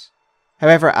allegiance.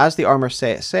 However, as the armour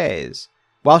set says,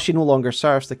 while she no longer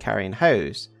serves the Carian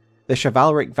house, the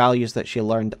chivalric values that she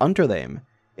learned under them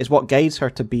is what guides her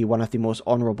to be one of the most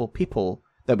honourable people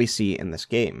that we see in this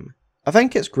game. I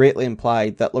think it's greatly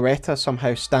implied that Loretta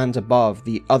somehow stands above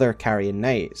the other Carian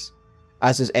knights,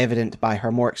 as is evident by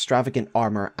her more extravagant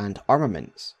armour and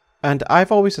armaments. And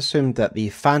I've always assumed that the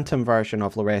phantom version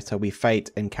of Loretta we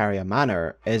fight in Caria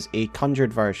Manor is a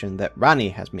conjured version that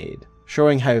Ranni has made,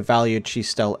 showing how valued she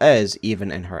still is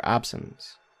even in her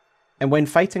absence. And when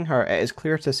fighting her, it is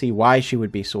clear to see why she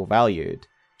would be so valued.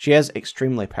 She is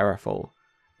extremely powerful,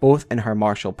 both in her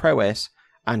martial prowess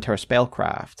and her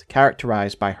spellcraft,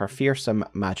 characterised by her fearsome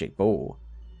magic bow.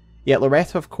 Yet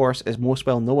Loretta, of course, is most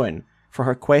well known for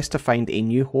her quest to find a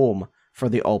new home for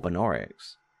the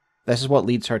Albinaurics. This is what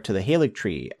leads her to the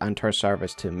Erdtree and her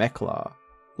service to Mikola.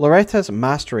 Loretta's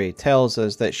mastery tells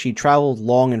us that she travelled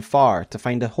long and far to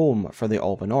find a home for the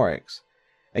Albinaurics,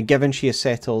 and given she is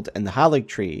settled in the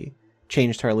Erdtree,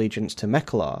 changed her allegiance to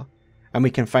Mikola, and we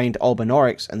can find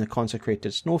Albinaurics in the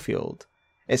consecrated snowfield,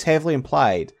 it's heavily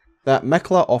implied that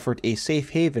Mikola offered a safe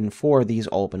haven for these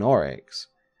Albinaurics,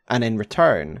 and in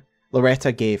return,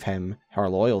 Loretta gave him her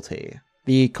loyalty.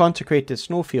 The consecrated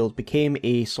snowfield became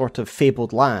a sort of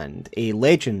fabled land, a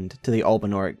legend to the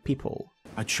Albinauric people.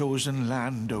 A chosen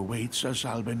land awaits us,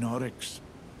 Albinaurics.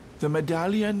 The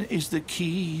medallion is the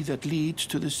key that leads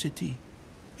to the city.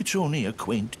 It's only a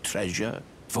quaint treasure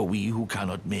for we who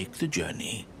cannot make the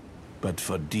journey, but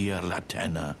for dear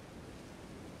Latenna,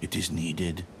 it is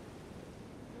needed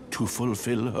to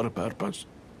fulfill her purpose.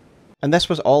 And this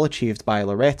was all achieved by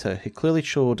Loretta, who clearly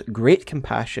showed great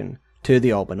compassion to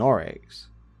the Albinaurics.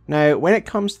 Now, when it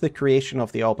comes to the creation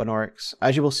of the Albinaurics,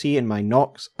 as you will see in my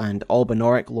Nox and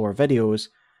Albinauric lore videos,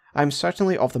 I'm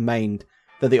certainly of the mind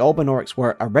that the Albinaurics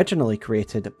were originally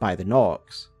created by the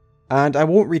Nox, and I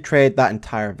won't retread that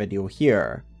entire video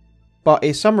here, but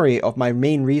a summary of my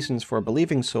main reasons for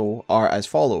believing so are as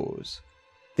follows.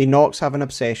 The Nox have an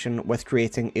obsession with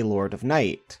creating a Lord of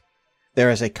Night. There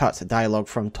is a cut dialogue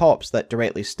from Tops that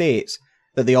directly states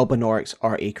that the Albinaurics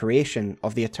are a creation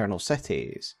of the Eternal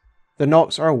Cities. The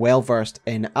Nox are well versed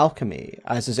in alchemy,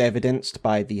 as is evidenced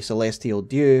by the Celestial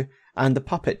Dew and the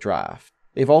Puppet Draft.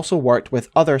 They've also worked with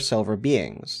other silver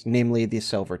beings, namely the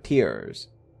Silver Tears,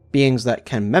 beings that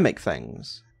can mimic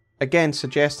things, again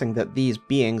suggesting that these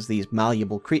beings, these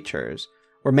malleable creatures,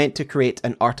 were meant to create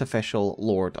an artificial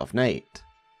Lord of Night.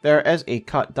 There is a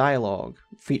cut dialogue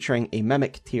featuring a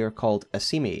mimic tier called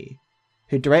Asimi,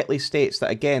 who directly states that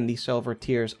again these Silver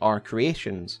Tears are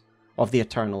creations of the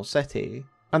Eternal City.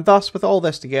 And thus, with all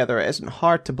this together, it isn't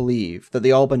hard to believe that the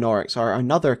Albinaurics are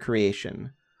another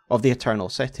creation of the Eternal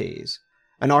Cities,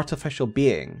 an artificial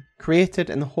being created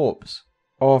in the hopes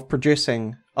of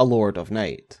producing a Lord of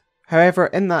Night. However,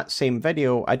 in that same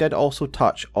video, I did also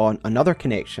touch on another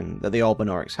connection that the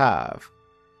Albinaurics have,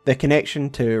 the connection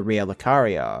to Raya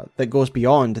Lucaria that goes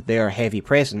beyond their heavy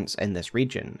presence in this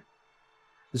region.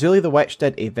 Sellia the Witch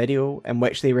did a video in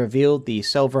which they revealed the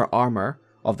silver armour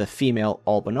of the female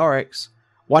Albinaurics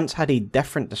once had a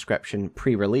different description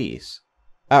pre-release.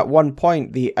 At one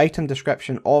point, the item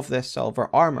description of this silver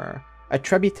armour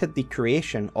attributed the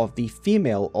creation of the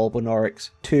female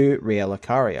Albinaurics to Raya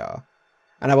Lucaria,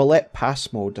 and I will let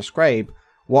Passmo describe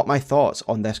what my thoughts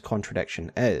on this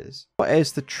contradiction is. What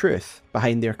is the truth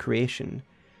behind their creation?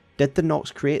 Did the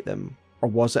Nox create them, or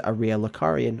was it a Raya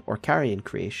Lucarian or Carian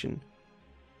creation?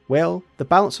 Well, the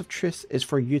balance of truth is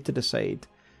for you to decide,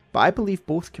 but I believe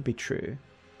both could be true.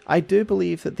 I do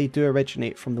believe that they do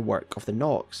originate from the work of the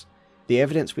Nox. The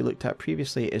evidence we looked at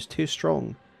previously is too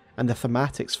strong, and the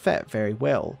thematics fit very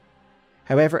well.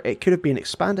 However, it could have been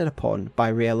expanded upon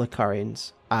by Raya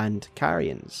Lucarians and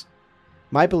Carians.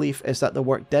 My belief is that the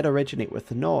work did originate with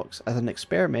the Nox as an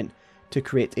experiment to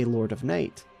create a Lord of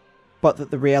Night, but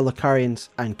that the Raya Lucarians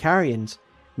and Carians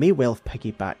may well have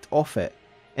piggybacked off it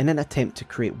in an attempt to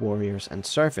create warriors and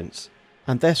servants,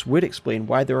 and this would explain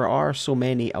why there are so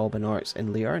many Albinaurics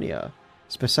in Liurnia,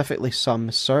 specifically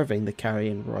some serving the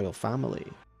Carian Royal Family.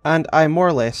 And I more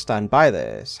or less stand by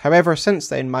this. However, since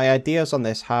then my ideas on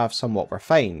this have somewhat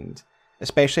refined,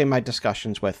 especially in my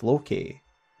discussions with Lokey.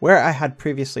 Where I had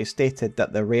previously stated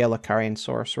that the Raya Lucarian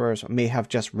sorcerers may have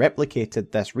just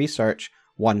replicated this research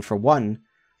one for one,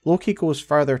 Lokey goes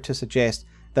further to suggest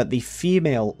that the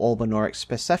female Albinaurics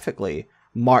specifically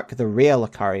mark the Raya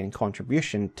Lucarian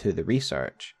contribution to the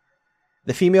research.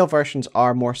 The female versions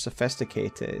are more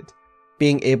sophisticated,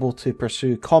 being able to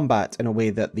pursue combat in a way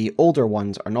that the older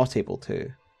ones are not able to,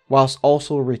 whilst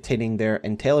also retaining their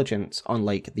intelligence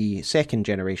unlike the second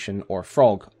generation or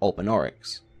frog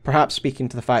Albinaurics, perhaps speaking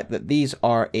to the fact that these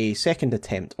are a second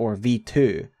attempt or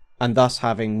V2, and thus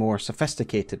having more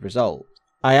sophisticated results.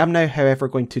 I am now however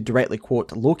going to directly quote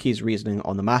Lokey's reasoning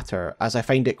on the matter, as I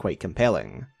find it quite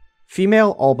compelling.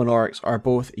 Female Albinaurics are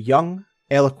both young,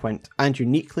 eloquent, and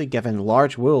uniquely given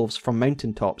large wolves from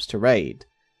Mountaintops to ride.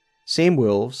 Same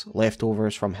wolves,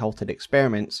 leftovers from halted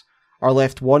experiments, are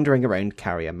left wandering around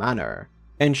Caria Manor.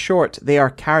 In short, they are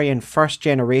Carian first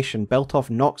generation built off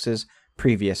Nox's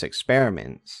previous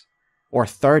experiments, or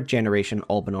third generation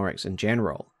Albinaurics in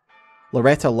general.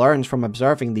 Loretta learns from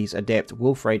observing these adept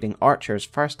wolf-riding archers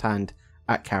firsthand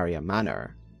at Caria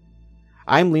Manor.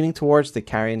 I'm leaning towards the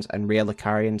Carians and Raya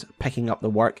Lucarians picking up the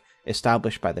work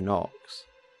established by the Nox,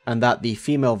 and that the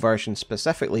female version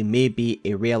specifically may be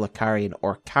a Raya Lucarian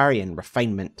or Carian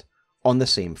refinement on the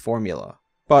same formula.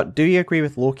 But do you agree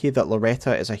with Lokey that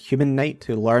Loretta is a human knight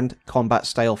who learned combat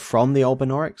style from the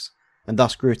Albinaurics, and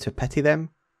thus grew to pity them?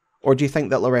 Or do you think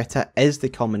that Loretta is the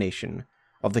culmination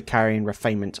of the Carian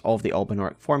refinement of the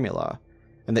Albinauric formula,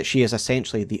 and that she is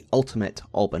essentially the ultimate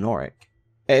Albinauric?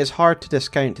 It is hard to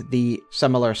discount the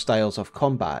similar styles of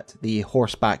combat, the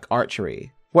horseback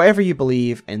archery. Whatever you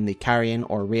believe in the Carian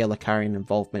or Raya Lucarian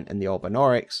involvement in the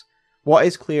Albinaurics, what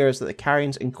is clear is that the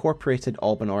Carians incorporated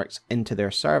Albinaurics into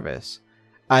their service,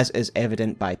 as is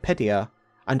evident by Pydia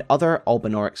and other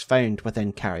Albinaurics found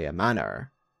within Caria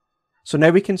Manor. So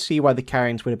now we can see why the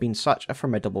Carians would have been such a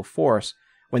formidable force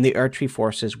when the Erdtree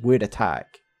forces would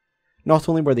attack. Not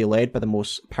only were they led by the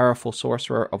most powerful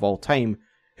sorcerer of all time,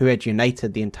 who had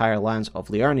united the entire lands of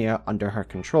Liurnia under her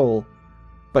control,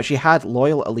 but she had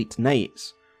loyal elite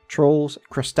knights, trolls,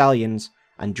 crystallians,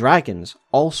 and dragons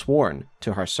all sworn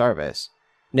to her service,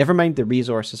 never mind the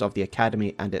resources of the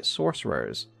Academy and its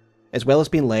sorcerers, as well as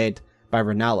being led by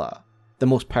Rennala, the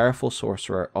most powerful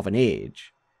sorcerer of an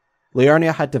age.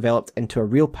 Liurnia had developed into a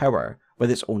real power with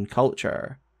its own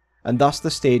culture, and thus the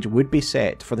stage would be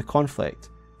set for the conflict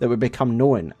that would become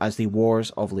known as the Wars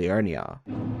of Liurnia.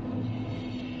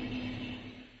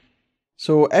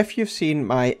 So if you've seen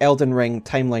my Elden Ring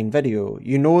timeline video,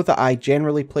 you know that I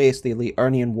generally place the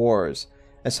Liurnian Wars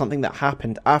as something that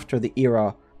happened after the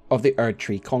era of the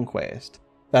Erdtree conquest,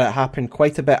 that it happened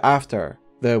quite a bit after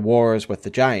the wars with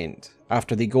the Giant,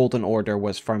 after the Golden Order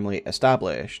was firmly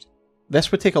established.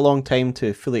 This would take a long time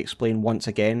to fully explain once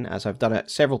again, as I've done it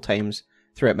several times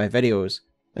throughout my videos,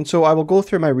 and so I will go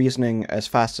through my reasoning as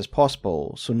fast as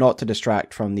possible, so not to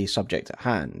distract from the subject at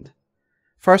hand.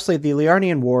 Firstly, the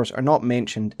Liurnian Wars are not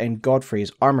mentioned in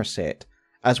Godfrey's armour set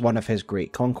as one of his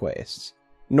great conquests,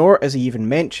 nor is he even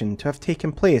mentioned to have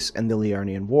taken place in the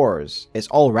Liurnian Wars. It's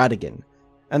all Radagon,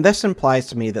 and this implies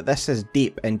to me that this is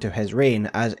deep into his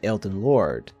reign as Elden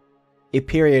Lord, a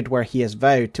period where he is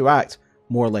vowed to act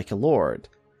more like a lord.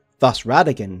 Thus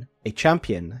Radagon, a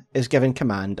champion, is given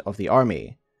command of the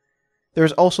army. There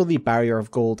is also the Barrier of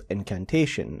Gold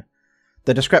incantation,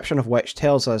 the description of which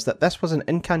tells us that this was an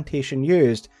incantation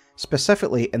used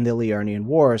specifically in the Liurnian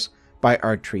Wars by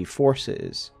Erdtree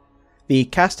forces. The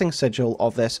casting sigil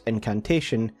of this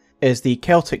incantation is the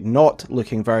Celtic knot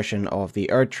looking version of the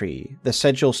Erdtree, the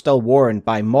sigil still worn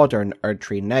by modern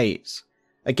Erdtree knights,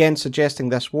 again suggesting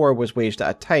this war was waged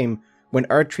at a time when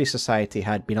Erdtree society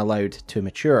had been allowed to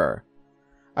mature.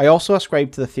 I also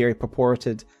ascribe to the theory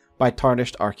purported by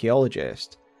Tarnished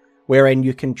Archaeologist, wherein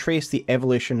you can trace the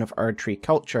evolution of Erdtree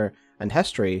culture and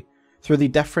history through the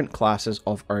different classes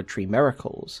of Erdtree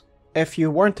miracles. If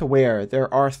you weren't aware,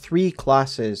 there are 3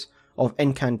 classes of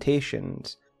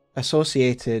incantations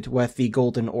associated with the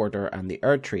Golden Order and the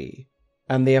Erdtree,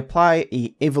 and they apply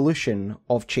an evolution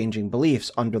of changing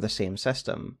beliefs under the same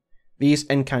system. These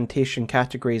incantation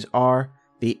categories are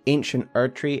the Ancient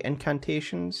Erdtree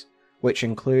incantations, which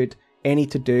include any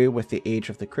to do with the Age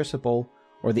of the Crucible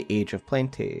or the Age of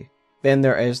Plenty. Then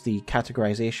there is the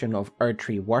categorization of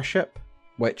Erdtree worship,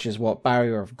 which is what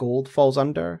Barrier of Gold falls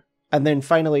under. And then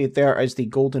finally there is the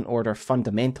Golden Order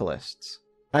fundamentalists.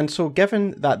 And so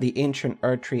given that the ancient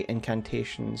Erdtree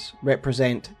incantations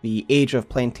represent the Age of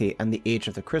Plenty and the Age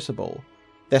of the Crucible,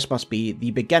 this must be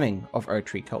the beginning of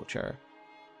Erdtree culture.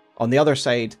 On the other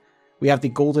side, we have the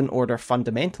Golden Order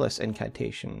fundamentalist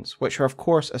incantations, which are of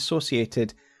course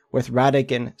associated with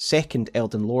Radagon's second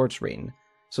Elden Lord's reign,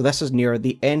 so this is near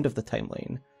the end of the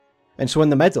timeline. And so in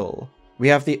the middle, we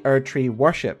have the Erdtree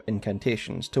worship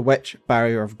incantations, to which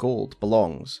Barrier of Gold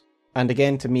belongs. And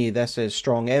again, to me, this is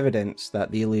strong evidence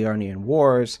that the Liurnian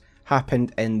Wars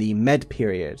happened in the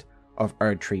mid-period of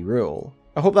Erdtree rule.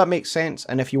 I hope that makes sense,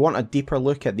 and if you want a deeper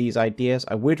look at these ideas,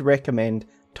 I would recommend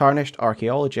Tarnished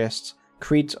Archaeologist's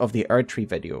Creeds of the Erdtree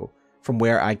video, from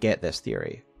where I get this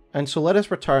theory. And so let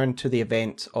us return to the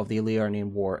event of the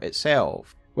Liurnian War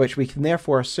itself, which we can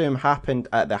therefore assume happened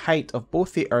at the height of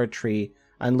both the Erdtree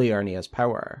and Liurnia's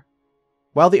power.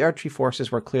 While the Erdtree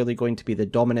forces were clearly going to be the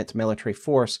dominant military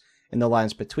force in the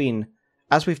lands between,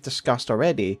 as we've discussed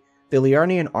already, the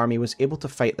Liurnian army was able to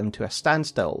fight them to a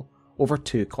standstill over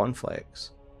 2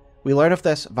 conflicts. We learn of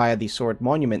this via the sword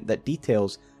monument that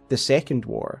details the Second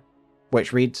War,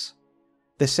 which reads,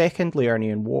 "The Second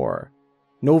Liurnian War.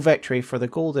 No victory for the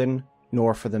Golden,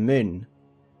 nor for the Moon.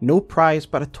 No prize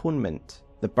but atonement,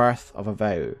 the birth of a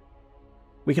vow."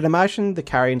 We can imagine the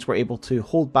Carians were able to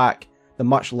hold back the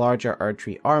much larger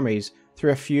Erdtree armies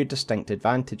through a few distinct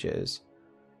advantages.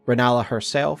 Rennala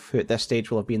herself, who at this stage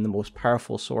will have been the most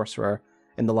powerful sorcerer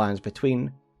in the lands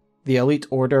between, the elite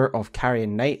order of Carian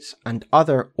knights and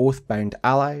other oath-bound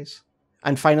allies,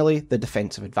 and finally the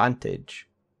defensive advantage.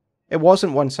 It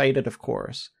wasn't one-sided, of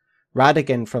course.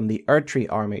 Radagon from the Erdtree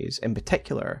armies in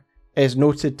particular is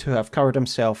noted to have covered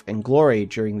himself in glory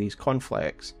during these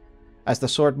conflicts, as the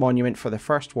sword monument for the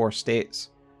First War states,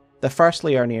 "The First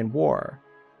Liurnian War,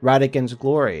 Radagon's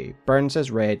glory burns as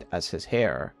red as his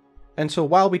hair." And so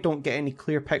while we don't get any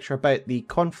clear picture about the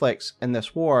conflicts in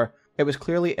this war, it was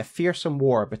clearly a fearsome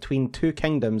war between 2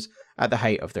 kingdoms at the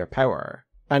height of their power.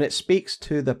 And it speaks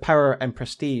to the power and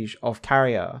prestige of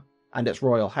Caria and its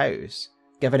royal house,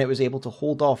 given it was able to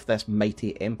hold off this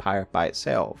mighty empire by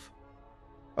itself.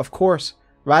 Of course,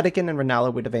 Radagon and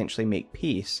Rennala would eventually make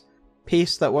peace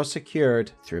that was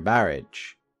secured through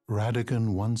marriage.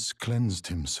 Radagon once cleansed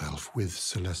himself with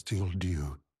celestial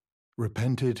dew,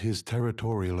 repented his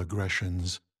territorial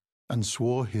aggressions, and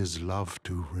swore his love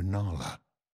to Rennala.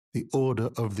 The order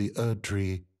of the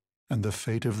Erdtree and the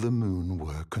fate of the moon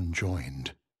were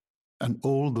conjoined, and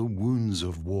all the wounds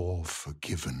of war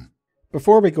forgiven.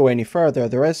 Before we go any further,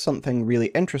 there is something really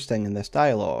interesting in this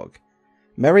dialogue.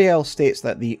 Miriel states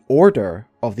that the order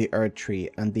of the Erdtree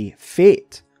and the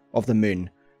fate of the moon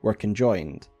were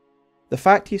conjoined. The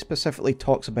fact he specifically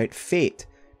talks about fate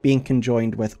being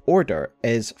conjoined with order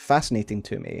is fascinating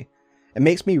to me. It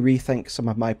makes me rethink some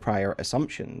of my prior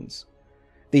assumptions.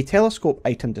 The telescope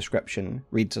item description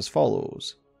reads as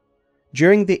follows.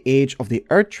 "During the age of the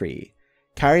Erdtree,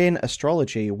 Carian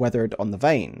astrology withered on the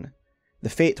vine. The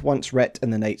fate once writ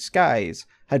in the night skies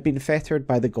had been fettered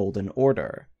by the Golden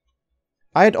Order."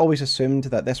 I had always assumed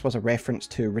that this was a reference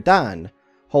to Radagon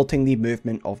halting the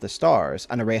movement of the stars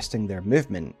and arresting their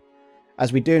movement,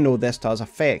 as we do know this does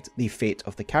affect the fate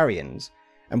of the Carians,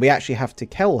 and we actually have to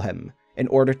kill him in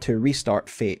order to restart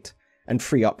fate and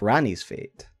free up Ranni's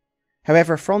fate.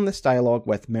 However, from this dialogue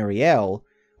with Miriel,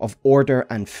 of order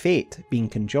and fate being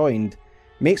conjoined,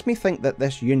 makes me think that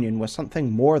this union was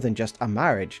something more than just a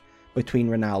marriage between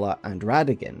Rennala and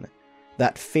Radagon,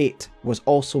 that fate was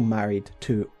also married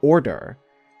to order,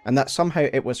 and that somehow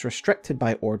it was restricted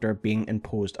by order being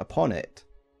imposed upon it.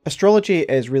 Astrology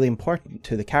is really important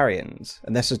to the Carians,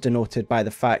 and this is denoted by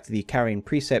the fact the Carian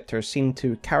preceptors seem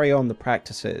to carry on the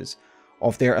practices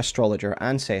of their astrologer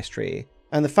ancestry,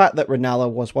 and the fact that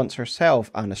Rennala was once herself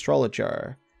an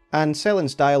astrologer. And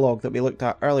Selin's dialogue that we looked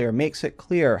at earlier makes it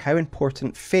clear how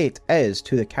important fate is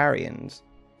to the Carians.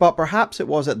 But perhaps it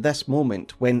was at this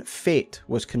moment, when fate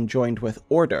was conjoined with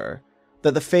order,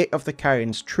 that the fate of the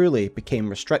Carians truly became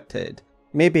restricted.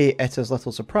 Maybe it is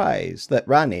little surprise that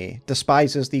Ranni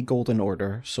despises the Golden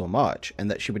Order so much, and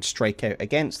that she would strike out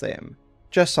against them.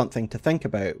 Just something to think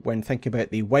about when thinking about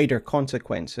the wider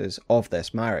consequences of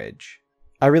this marriage.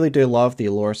 I really do love the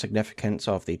lore significance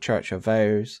of the Church of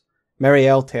Vows.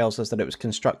 Miriel tells us that it was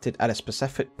constructed at a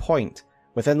specific point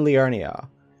within Liurnia,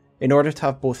 in order to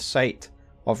have both sight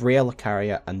of Raya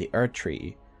Lucaria and the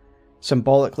Erdtree,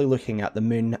 symbolically looking at the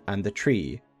moon and the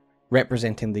tree,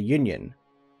 representing the union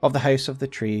of the House of the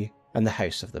Tree and the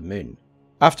House of the Moon.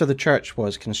 After the church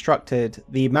was constructed,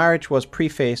 the marriage was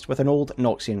prefaced with an old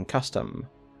Noxian custom,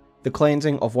 the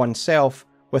cleansing of oneself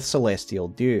with celestial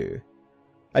dew.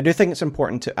 I do think it's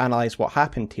important to analyse what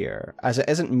happened here, as it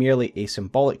isn't merely a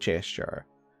symbolic gesture.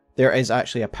 There is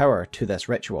actually a power to this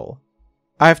ritual.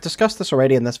 I have discussed this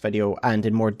already in this video and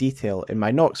in more detail in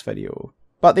my Nox video,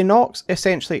 but the Nox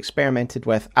essentially experimented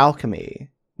with alchemy.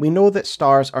 We know that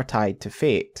stars are tied to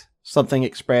fate, something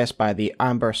expressed by the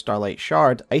Amber Starlight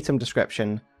Shard item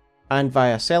description, and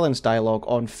via Selin's dialogue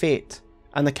on fate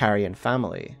and the Carian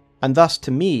family. And thus,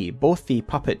 to me, both the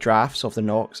puppet drafts of the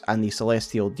Nox and the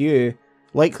Celestial Dew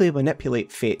likely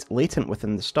manipulate fate latent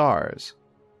within the stars.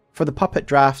 For the puppet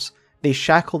drafts, they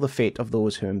shackle the fate of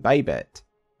those who imbibe it,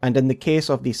 and in the case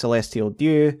of the celestial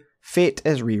dew, fate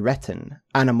is rewritten,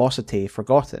 animosity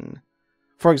forgotten.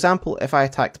 For example, if I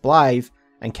attacked Blythe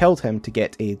and killed him to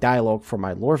get a dialogue for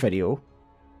my lore video,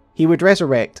 he would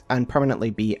resurrect and permanently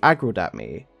be aggroed at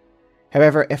me.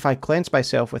 However, if I cleanse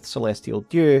myself with celestial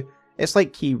dew, it's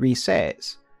like he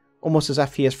resets, almost as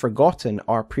if he has forgotten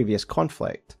our previous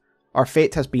conflict. Our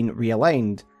fate has been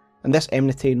realigned, and this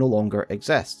enmity no longer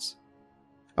exists.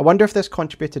 I wonder if this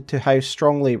contributed to how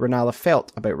strongly Rennala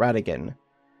felt about Radagon.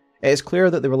 It is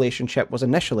clear that the relationship was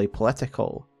initially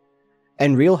political.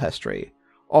 In real history,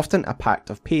 often a pact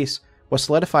of peace was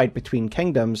solidified between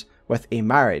kingdoms with a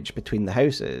marriage between the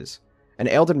houses, and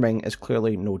Elden Ring is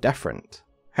clearly no different.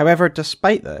 However,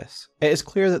 despite this, it is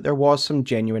clear that there was some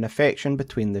genuine affection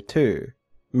between the two.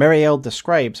 Miriel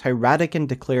describes how Radagon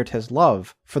declared his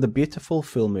love for the beautiful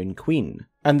full moon queen,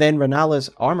 and then Rennala's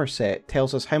armour set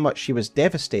tells us how much she was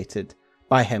devastated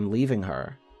by him leaving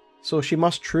her. So she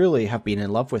must truly have been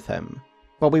in love with him.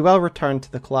 But we will return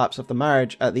to the collapse of the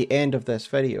marriage at the end of this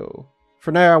video.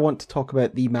 For now I want to talk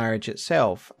about the marriage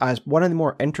itself, as one of the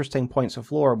more interesting points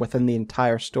of lore within the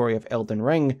entire story of Elden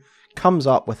Ring comes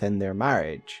up within their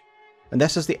marriage. And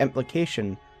this is the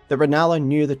implication that Rennala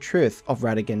knew the truth of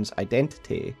Radagon's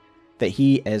identity, that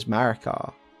he is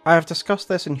Marika. I have discussed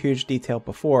this in huge detail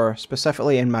before,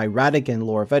 specifically in my Radagon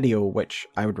lore video, which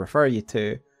I would refer you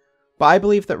to, but I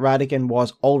believe that Radagon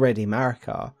was already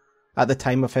Marika at the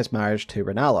time of his marriage to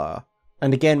Rennala,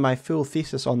 and again my full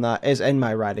thesis on that is in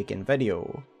my Radagon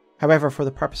video. However, for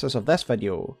the purposes of this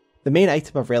video, the main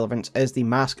item of relevance is the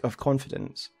Mask of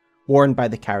Confidence, worn by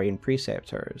the Carian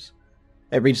preceptors.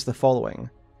 It reads the following: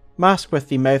 Mask with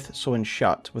the mouth sewn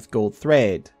shut with gold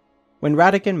thread. When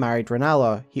Radagon married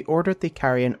Rennala, he ordered the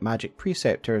Carian magic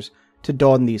preceptors to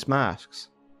don these masks,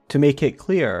 to make it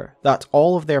clear that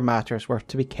all of their matters were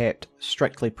to be kept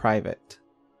strictly private.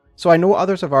 So I know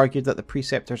others have argued that the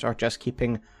preceptors are just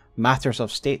keeping matters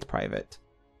of state private,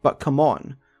 but come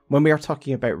on, when we are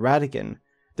talking about Radagon,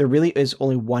 there really is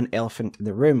only one elephant in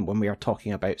the room when we are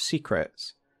talking about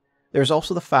secrets. There's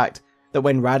also the fact that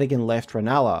when Radagon left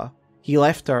Rennala, he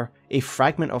left her a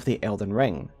fragment of the Elden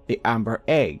Ring, the Amber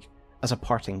Egg, as a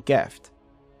parting gift.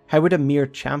 How would a mere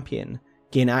champion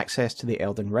gain access to the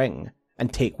Elden Ring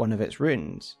and take one of its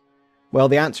runes? Well,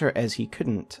 the answer is he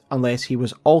couldn't, unless he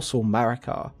was also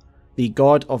Marika, the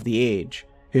god of the age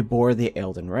who bore the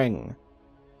Elden Ring.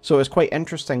 So it's quite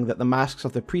interesting that the masks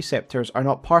of the preceptors are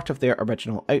not part of their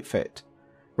original outfit.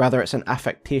 Rather, it's an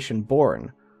affectation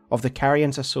born of the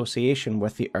Carian's association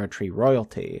with the Erdtree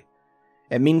royalty.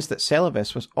 It means that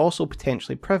Seluvis was also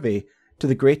potentially privy to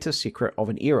the greatest secret of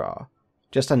an era.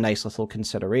 Just a nice little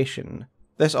consideration.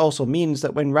 This also means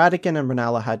that when Radagon and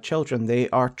Rennala had children, they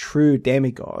are true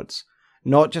demigods,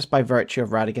 not just by virtue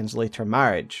of Radagon's later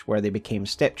marriage, where they became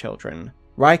stepchildren.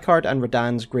 Rykard and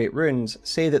Radagon's great runes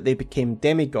say that they became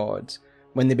demigods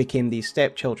when they became the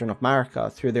stepchildren of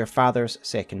Marika through their father's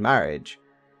second marriage.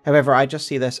 However, I just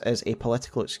see this as a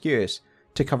political excuse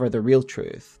to cover the real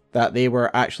truth, that they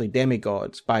were actually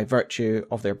demigods by virtue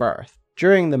of their birth.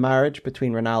 During the marriage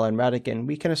between Rennala and Radagon,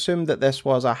 we can assume that this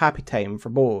was a happy time for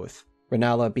both,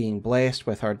 Rennala being blessed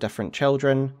with her different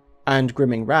children, and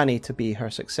grooming Ranni to be her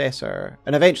successor,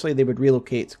 and eventually they would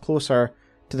relocate closer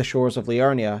to the shores of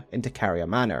Liurnia into Caria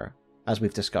Manor, as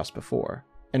we've discussed before,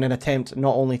 in an attempt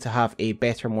not only to have a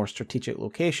better, more strategic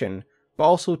location, but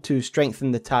also to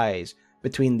strengthen the ties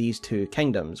between these two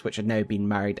kingdoms which had now been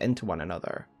married into one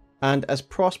another. And as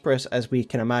prosperous as we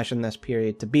can imagine this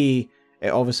period to be, it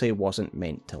obviously wasn't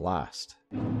meant to last.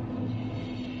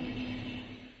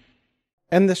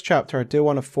 In this chapter I do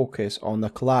want to focus on the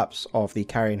collapse of the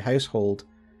Carian household,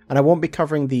 and I won't be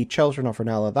covering the children of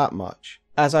Rennala that much,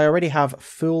 as I already have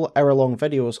full hour-long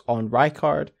videos on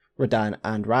Rykard, Radagon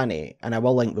and Ranni, and I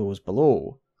will link those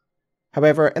below.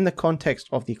 However, in the context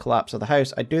of the collapse of the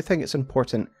house, I do think it's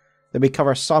important that we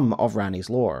cover some of Ranni's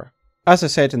lore. As I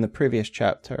said in the previous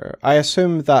chapter, I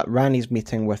assume that Ranni's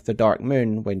meeting with the Dark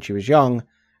Moon when she was young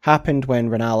happened when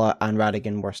Rennala and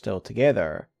Radagon were still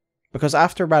together, because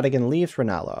after Radagon leaves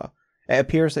Rennala, it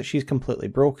appears that she's completely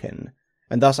broken,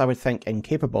 and thus I would think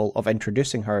incapable of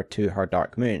introducing her to her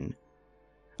Dark Moon.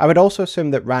 I would also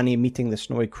assume that Ranni meeting the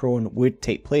Snowy Crone would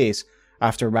take place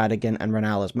after Radagon and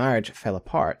Rennala's marriage fell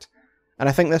apart, and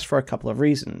I think this for a couple of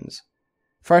reasons.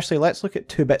 Firstly, let's look at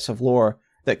two bits of lore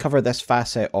that cover this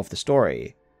facet of the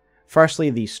story. Firstly,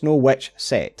 the Snow Witch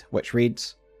set, which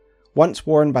reads, once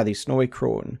worn by the Snowy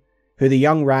Crone, who the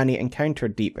young Ranni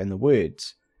encountered deep in the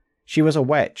woods. She was a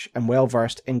witch and well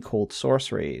versed in cold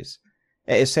sorceries.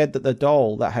 It is said that the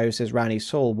doll that houses Ranni's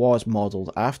soul was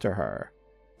modelled after her.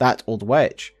 That old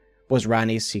witch was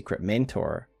Ranni's secret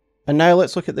mentor. And now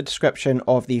let's look at the description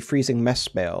of the freezing mist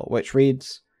spell, which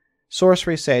reads,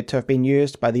 sorcery said to have been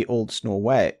used by the old snow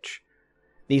witch.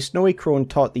 The snowy crone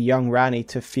taught the young Ranni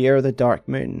to fear the dark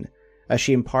moon, as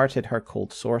she imparted her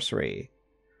cold sorcery.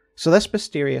 So this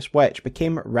mysterious witch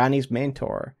became Ranni's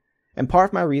mentor, and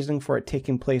part of my reasoning for it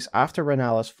taking place after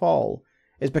Rennala's fall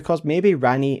is because maybe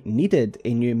Ranni needed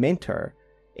a new mentor,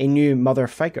 a new mother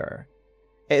figure.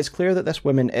 It is clear that this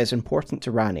woman is important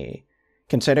to Ranni,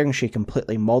 considering she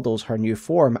completely models her new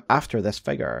form after this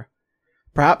figure.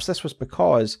 Perhaps this was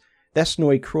because this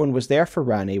snowy crone was there for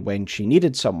Ranni when she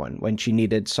needed someone, when she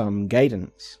needed some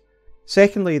guidance.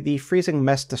 Secondly, the freezing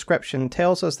mist description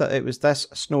tells us that it was this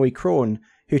snowy crone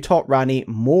who taught Ranni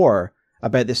more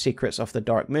about the secrets of the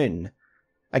Dark Moon.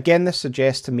 Again, this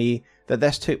suggests to me that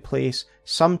this took place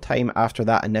sometime after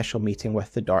that initial meeting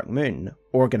with the Dark Moon,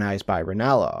 organised by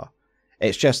Rennala.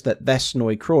 It's just that this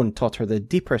snowy crone taught her the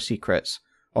deeper secrets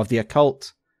of the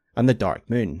occult and the Dark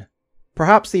Moon.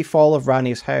 Perhaps the fall of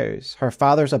Ranni's house, her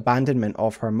father's abandonment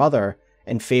of her mother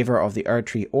in favour of the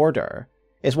Erdtree order,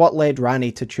 is what led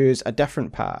Ranni to choose a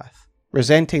different path,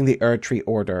 resenting the Erdtree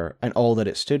order and all that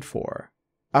it stood for.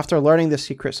 After learning the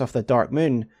secrets of the Dark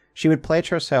Moon, she would pledge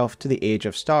herself to the Age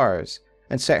of Stars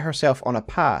and set herself on a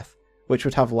path which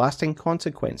would have lasting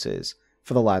consequences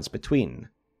for the lands between.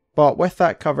 But with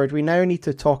that covered, we now need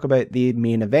to talk about the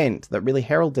main event that really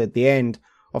heralded the end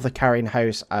of the Carian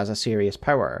house as a serious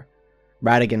power,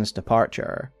 Radagon's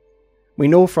departure. We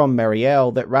know from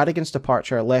Miriel that Radagon's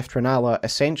departure left Rennala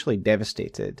essentially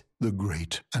devastated. The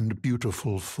great and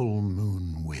beautiful full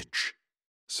moon witch.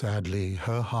 Sadly,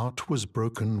 her heart was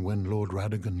broken when Lord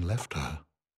Radagon left her.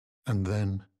 And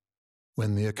then,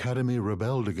 when the Academy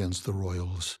rebelled against the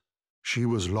royals, she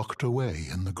was locked away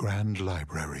in the Grand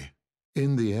Library.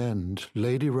 In the end,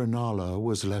 Lady Rennala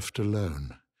was left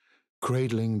alone,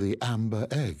 cradling the amber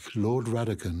egg Lord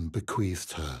Radagon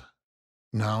bequeathed her.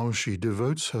 Now she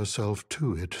devotes herself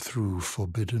to it through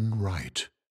forbidden rite,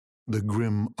 the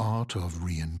grim art of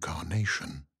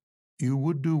reincarnation. You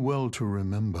would do well to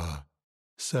remember,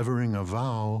 severing a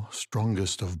vow,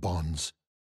 strongest of bonds,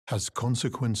 has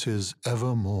consequences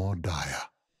ever more dire.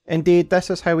 Indeed, this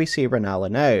is how we see Rennala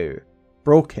now.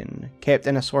 Broken, kept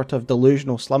in a sort of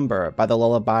delusional slumber by the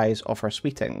lullabies of her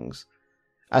sweetings.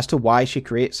 As to why she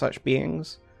creates such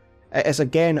beings, it is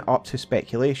again up to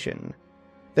speculation.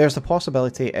 There's the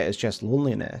possibility it is just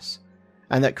loneliness,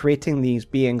 and that creating these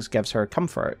beings gives her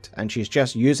comfort, and she's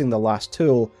just using the last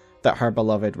tool that her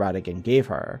beloved Radagon gave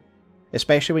her,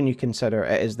 especially when you consider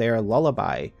it is their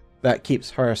lullaby that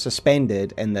keeps her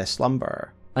suspended in this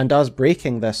slumber, and us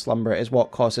breaking this slumber is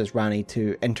what causes Ranni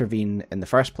to intervene in the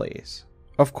first place.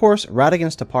 Of course,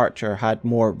 Radagon's departure had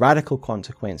more radical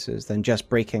consequences than just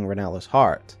breaking Rennala's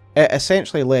heart. It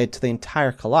essentially led to the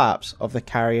entire collapse of the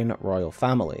Carian Royal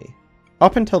Family.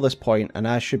 Up until this point, and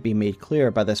as should be made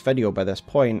clear by this video by this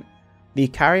point, the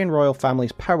Carian Royal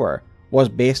Family's power was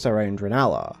based around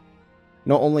Rennala,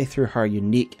 not only through her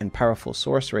unique and powerful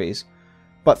sorceries,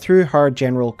 but through her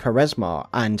general charisma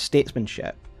and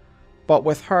statesmanship. But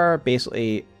with her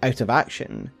basically out of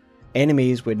action,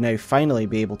 enemies would now finally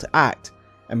be able to act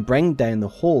and bring down the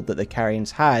hold that the Carians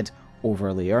had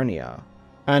over Liurnia.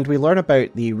 And we learn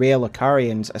about the Raya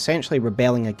Lucarians essentially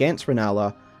rebelling against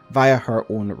Rennala via her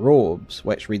own robes,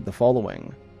 which read the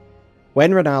following.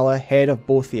 When Rennala, head of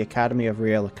both the Academy of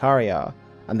Raya Lucaria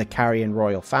and the Carian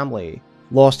Royal Family,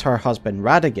 lost her husband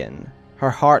Radagon,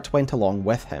 her heart went along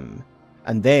with him,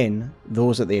 and then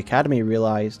those at the Academy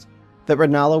realised that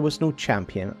Rennala was no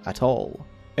champion at all.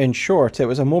 In short, it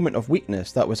was a moment of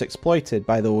weakness that was exploited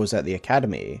by those at the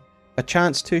Academy, a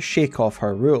chance to shake off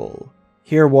her rule.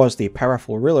 Here was the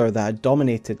powerful ruler that had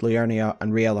dominated Liurnia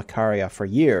and Raya Lucaria for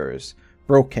years,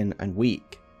 broken and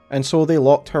weak, and so they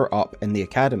locked her up in the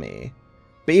Academy.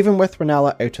 But even with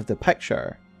Rennala out of the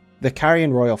picture, the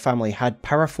Carian Royal Family had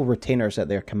powerful retainers at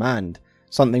their command,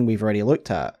 something we've already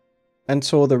looked at, and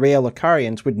so the Raya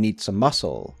Lucarians would need some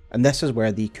muscle, and this is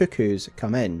where the Cuckoos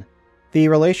come in. The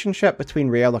relationship between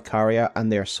Raya Lucaria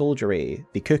and their soldiery,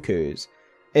 the Cuckoos,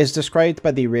 is described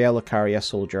by the Raya Lucaria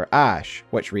soldier Ash,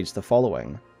 which reads the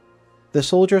following. The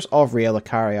soldiers of Raya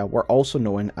Lucaria were also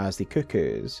known as the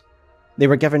Cuckoos. They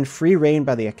were given free rein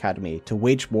by the Academy to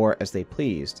wage war as they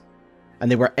pleased,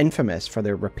 and they were infamous for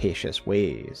their rapacious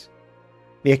ways.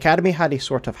 The Academy had a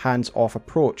sort of hands-off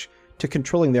approach to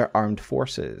controlling their armed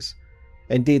forces.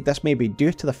 Indeed, this may be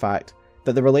due to the fact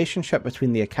that the relationship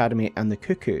between the Academy and the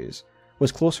Cuckoos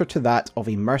was closer to that of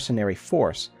a mercenary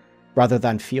force rather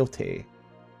than fealty.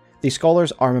 The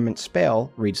Scholar's Armament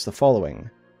spell reads the following: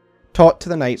 taught to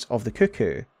the Knights of the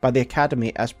Cuckoo by the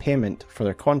Academy as payment for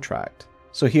their contract.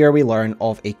 So here we learn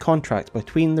of a contract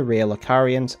between the Raya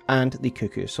Lucarians and the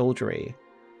Cuckoo Soldiery,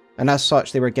 and as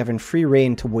such they were given free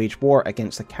rein to wage war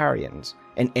against the Carians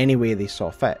in any way they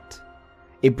saw fit.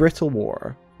 A brutal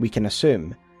war, we can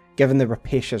assume, given the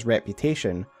rapacious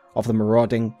reputation of the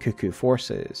marauding Cuckoo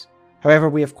forces. However,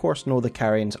 we of course know the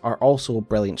Carians are also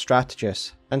brilliant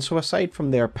strategists, and so aside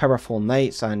from their powerful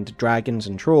knights and dragons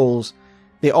and trolls,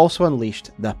 they also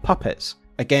unleashed the puppets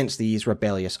against these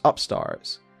rebellious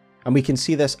upstarts. And we can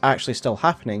see this actually still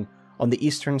happening on the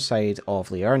eastern side of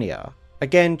Liurnia.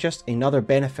 Again, just another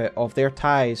benefit of their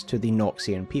ties to the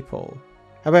Noxian people.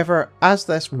 However, as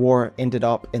this war ended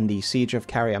up in the siege of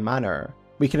Caria Manor,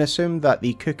 we can assume that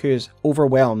the Cuckoos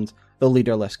overwhelmed the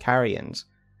leaderless Carians,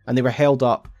 and they were held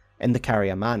up in the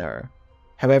Caria Manor.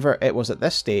 However, it was at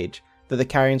this stage that the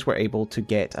Carians were able to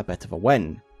get a bit of a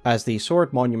win, as the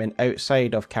sword monument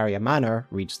outside of Caria Manor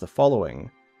reads the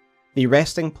following: the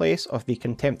resting place of the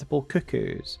contemptible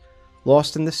Cuckoos,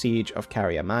 lost in the siege of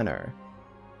Caria Manor.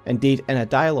 Indeed, in a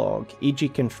dialogue, E.G.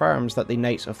 confirms that the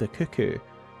Knights of the Cuckoo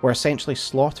were essentially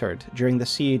slaughtered during the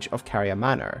siege of Caria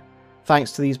Manor,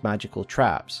 thanks to these magical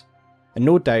traps, and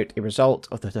no doubt a result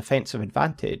of the defensive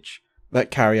advantage that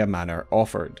Caria Manor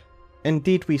offered.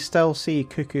 Indeed, we still see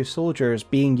Cuckoo soldiers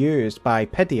being used by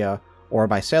Pidia or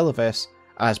by Celivis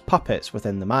as puppets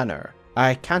within the manor.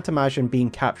 I can't imagine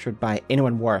being captured by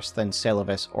anyone worse than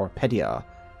Celivis or Pidia,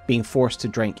 being forced to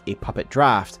drink a puppet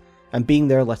draft and being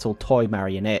their little toy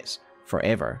marionettes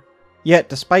forever. Yet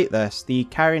despite this, the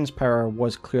Carians' power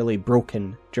was clearly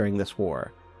broken during this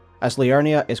war, as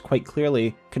Liurnia is quite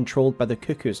clearly controlled by the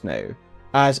Cuckoos now,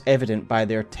 as evident by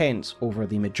their tents over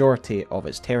the majority of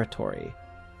its territory.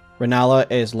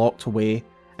 Rennala is locked away,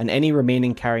 and any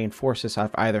remaining Carian forces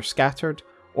have either scattered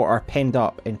or are penned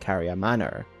up in Caria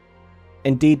Manor.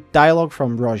 Indeed, dialogue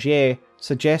from Rogier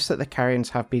suggests that the Carians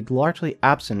have been largely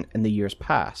absent in the years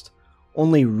past,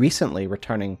 only recently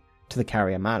returning to the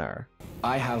Caria Manor.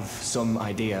 I have some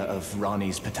idea of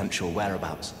Ranni's potential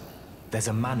whereabouts. There's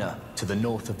a manor to the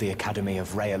north of the Academy of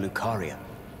Raya Lucaria.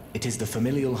 It is the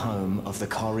familial home of the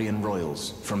Carian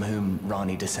Royals, from whom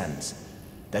Ranni descends.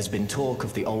 There's been talk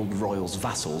of the old royals'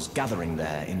 vassals gathering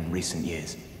there in recent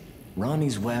years.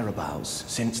 Ranni's whereabouts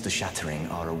since the shattering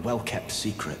are a well-kept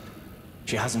secret.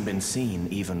 She hasn't been seen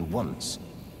even once,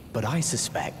 but I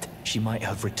suspect she might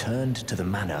have returned to the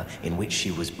manor in which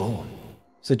she was born.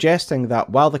 Suggesting that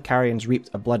while the Carians reaped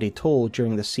a bloody toll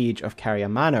during the siege of Caria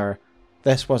Manor,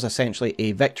 this was essentially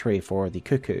a victory for the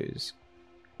Cuckoos.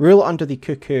 Rule under the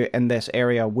Cuckoo in this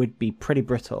area would be pretty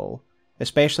brutal,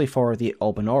 especially for the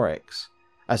Albinaurics,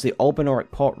 as the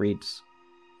Albinauric pot reads,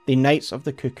 "The Knights of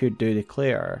the Cuckoo do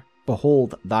declare,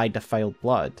 behold thy defiled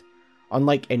blood,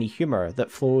 unlike any humour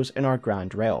that flows in our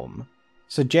grand realm,"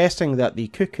 suggesting that the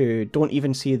Cuckoo don't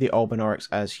even see the Albinaurics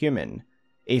as human,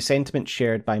 a sentiment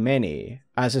shared by many,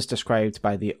 as is described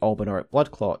by the Albinauric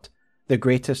Bloodclot, the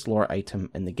greatest lore item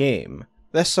in the game.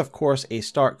 This is of course a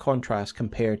stark contrast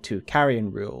compared to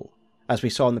Carian rule. As we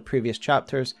saw in the previous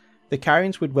chapters, the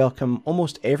Carians would welcome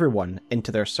almost everyone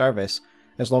into their service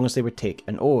as long as they would take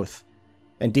an oath.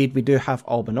 Indeed, we do have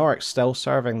Albinaurics still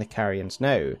serving the Carians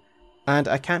now, and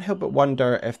I can't help but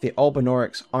wonder if the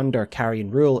Albinaurics under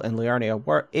Carian rule in Liurnia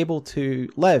were able to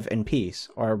live in peace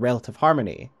or relative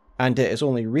harmony, and it is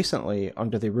only recently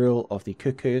under the rule of the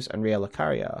Cuckoos and Raya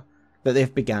Lucaria that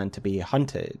they've begun to be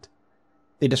hunted.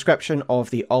 The description of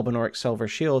the Albinauric Silver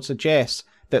Shield suggests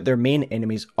that their main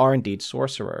enemies are indeed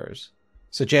sorcerers,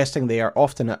 suggesting they are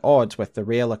often at odds with the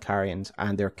Raya Lucarians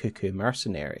and their Cuckoo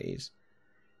mercenaries.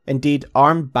 Indeed,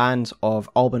 armed bands of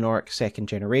Albinauric second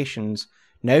generations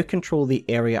now control the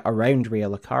area around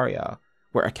Raya Lucaria,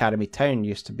 where Academy Town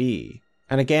used to be.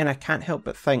 And again, I can't help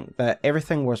but think that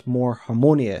everything was more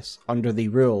harmonious under the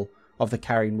rule of the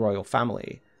Carian Royal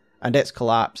Family, and its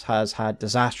collapse has had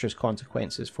disastrous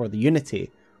consequences for the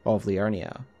unity of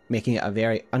Liurnia, making it a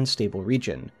very unstable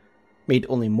region, made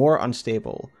only more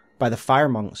unstable by the fire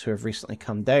monks who have recently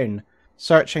come down,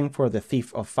 searching for the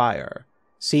Thief of Fire,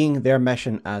 seeing their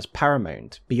mission as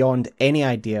paramount beyond any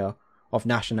idea of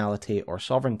nationality or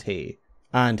sovereignty,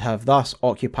 and have thus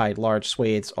occupied large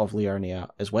swathes of Liurnia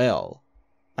as well.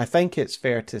 I think it's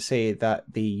fair to say that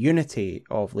the unity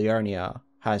of Liurnia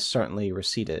has certainly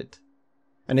receded.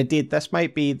 And indeed, this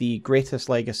might be the greatest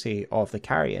legacy of the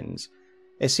Carians,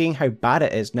 is seeing how bad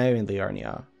it is now in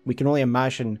Liurnia. We can only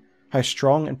imagine how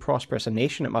strong and prosperous a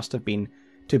nation it must have been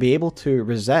to be able to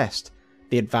resist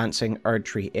the advancing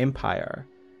Erdtree Empire,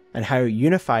 and how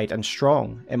unified and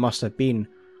strong it must have been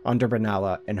under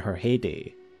Rennala in her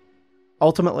heyday.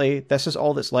 Ultimately, this is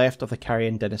all that's left of the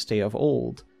Carian dynasty of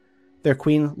old. Their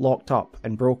queen locked up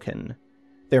and broken,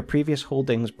 their previous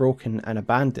holdings broken and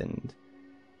abandoned.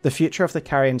 The future of the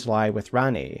Carians lie with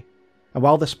Ranni, and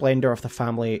while the splendour of the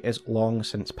family is long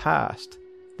since past,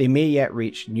 they may yet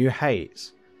reach new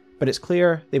heights, but it's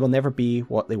clear they will never be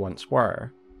what they once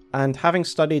were. And having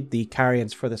studied the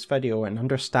Carians for this video and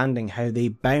understanding how they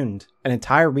bound an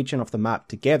entire region of the map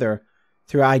together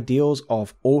through ideals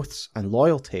of oaths and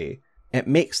loyalty, it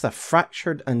makes the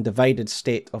fractured and divided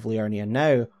state of Liurnia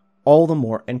now all the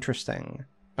more interesting.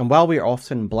 And while we are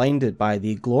often blinded by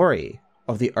the glory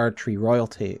of the Erdtree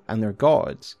royalty and their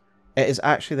gods, it is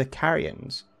actually the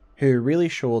Carians who really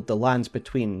showed the lands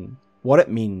between what it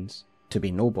means to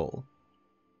be noble.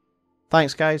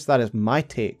 Thanks guys, that is my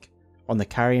take on the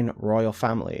Carian Royal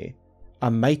Family, a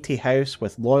mighty house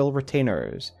with loyal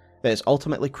retainers that is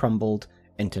ultimately crumbled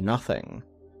into nothing.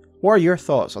 What are your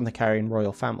thoughts on the Carian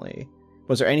Royal Family?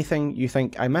 Was there anything you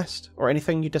think I missed, or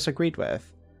anything you disagreed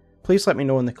with? Please let me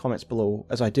know in the comments below,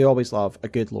 as I do always love a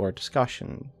good lore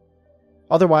discussion.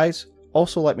 Otherwise,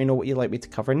 also let me know what you'd like me to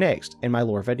cover next in my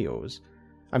lore videos.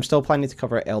 I'm still planning to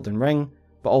cover Elden Ring,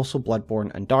 but also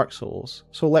Bloodborne and Dark Souls,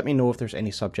 so let me know if there's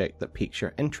any subject that piques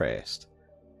your interest.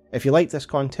 If you like this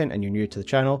content and you're new to the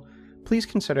channel, please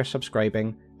consider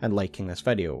subscribing and liking this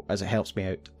video, as it helps me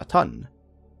out a ton.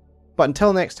 But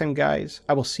until next time guys,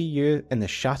 I will see you in the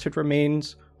shattered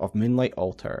remains of Moonlight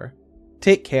Altar.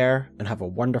 Take care and have a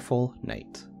wonderful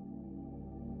night.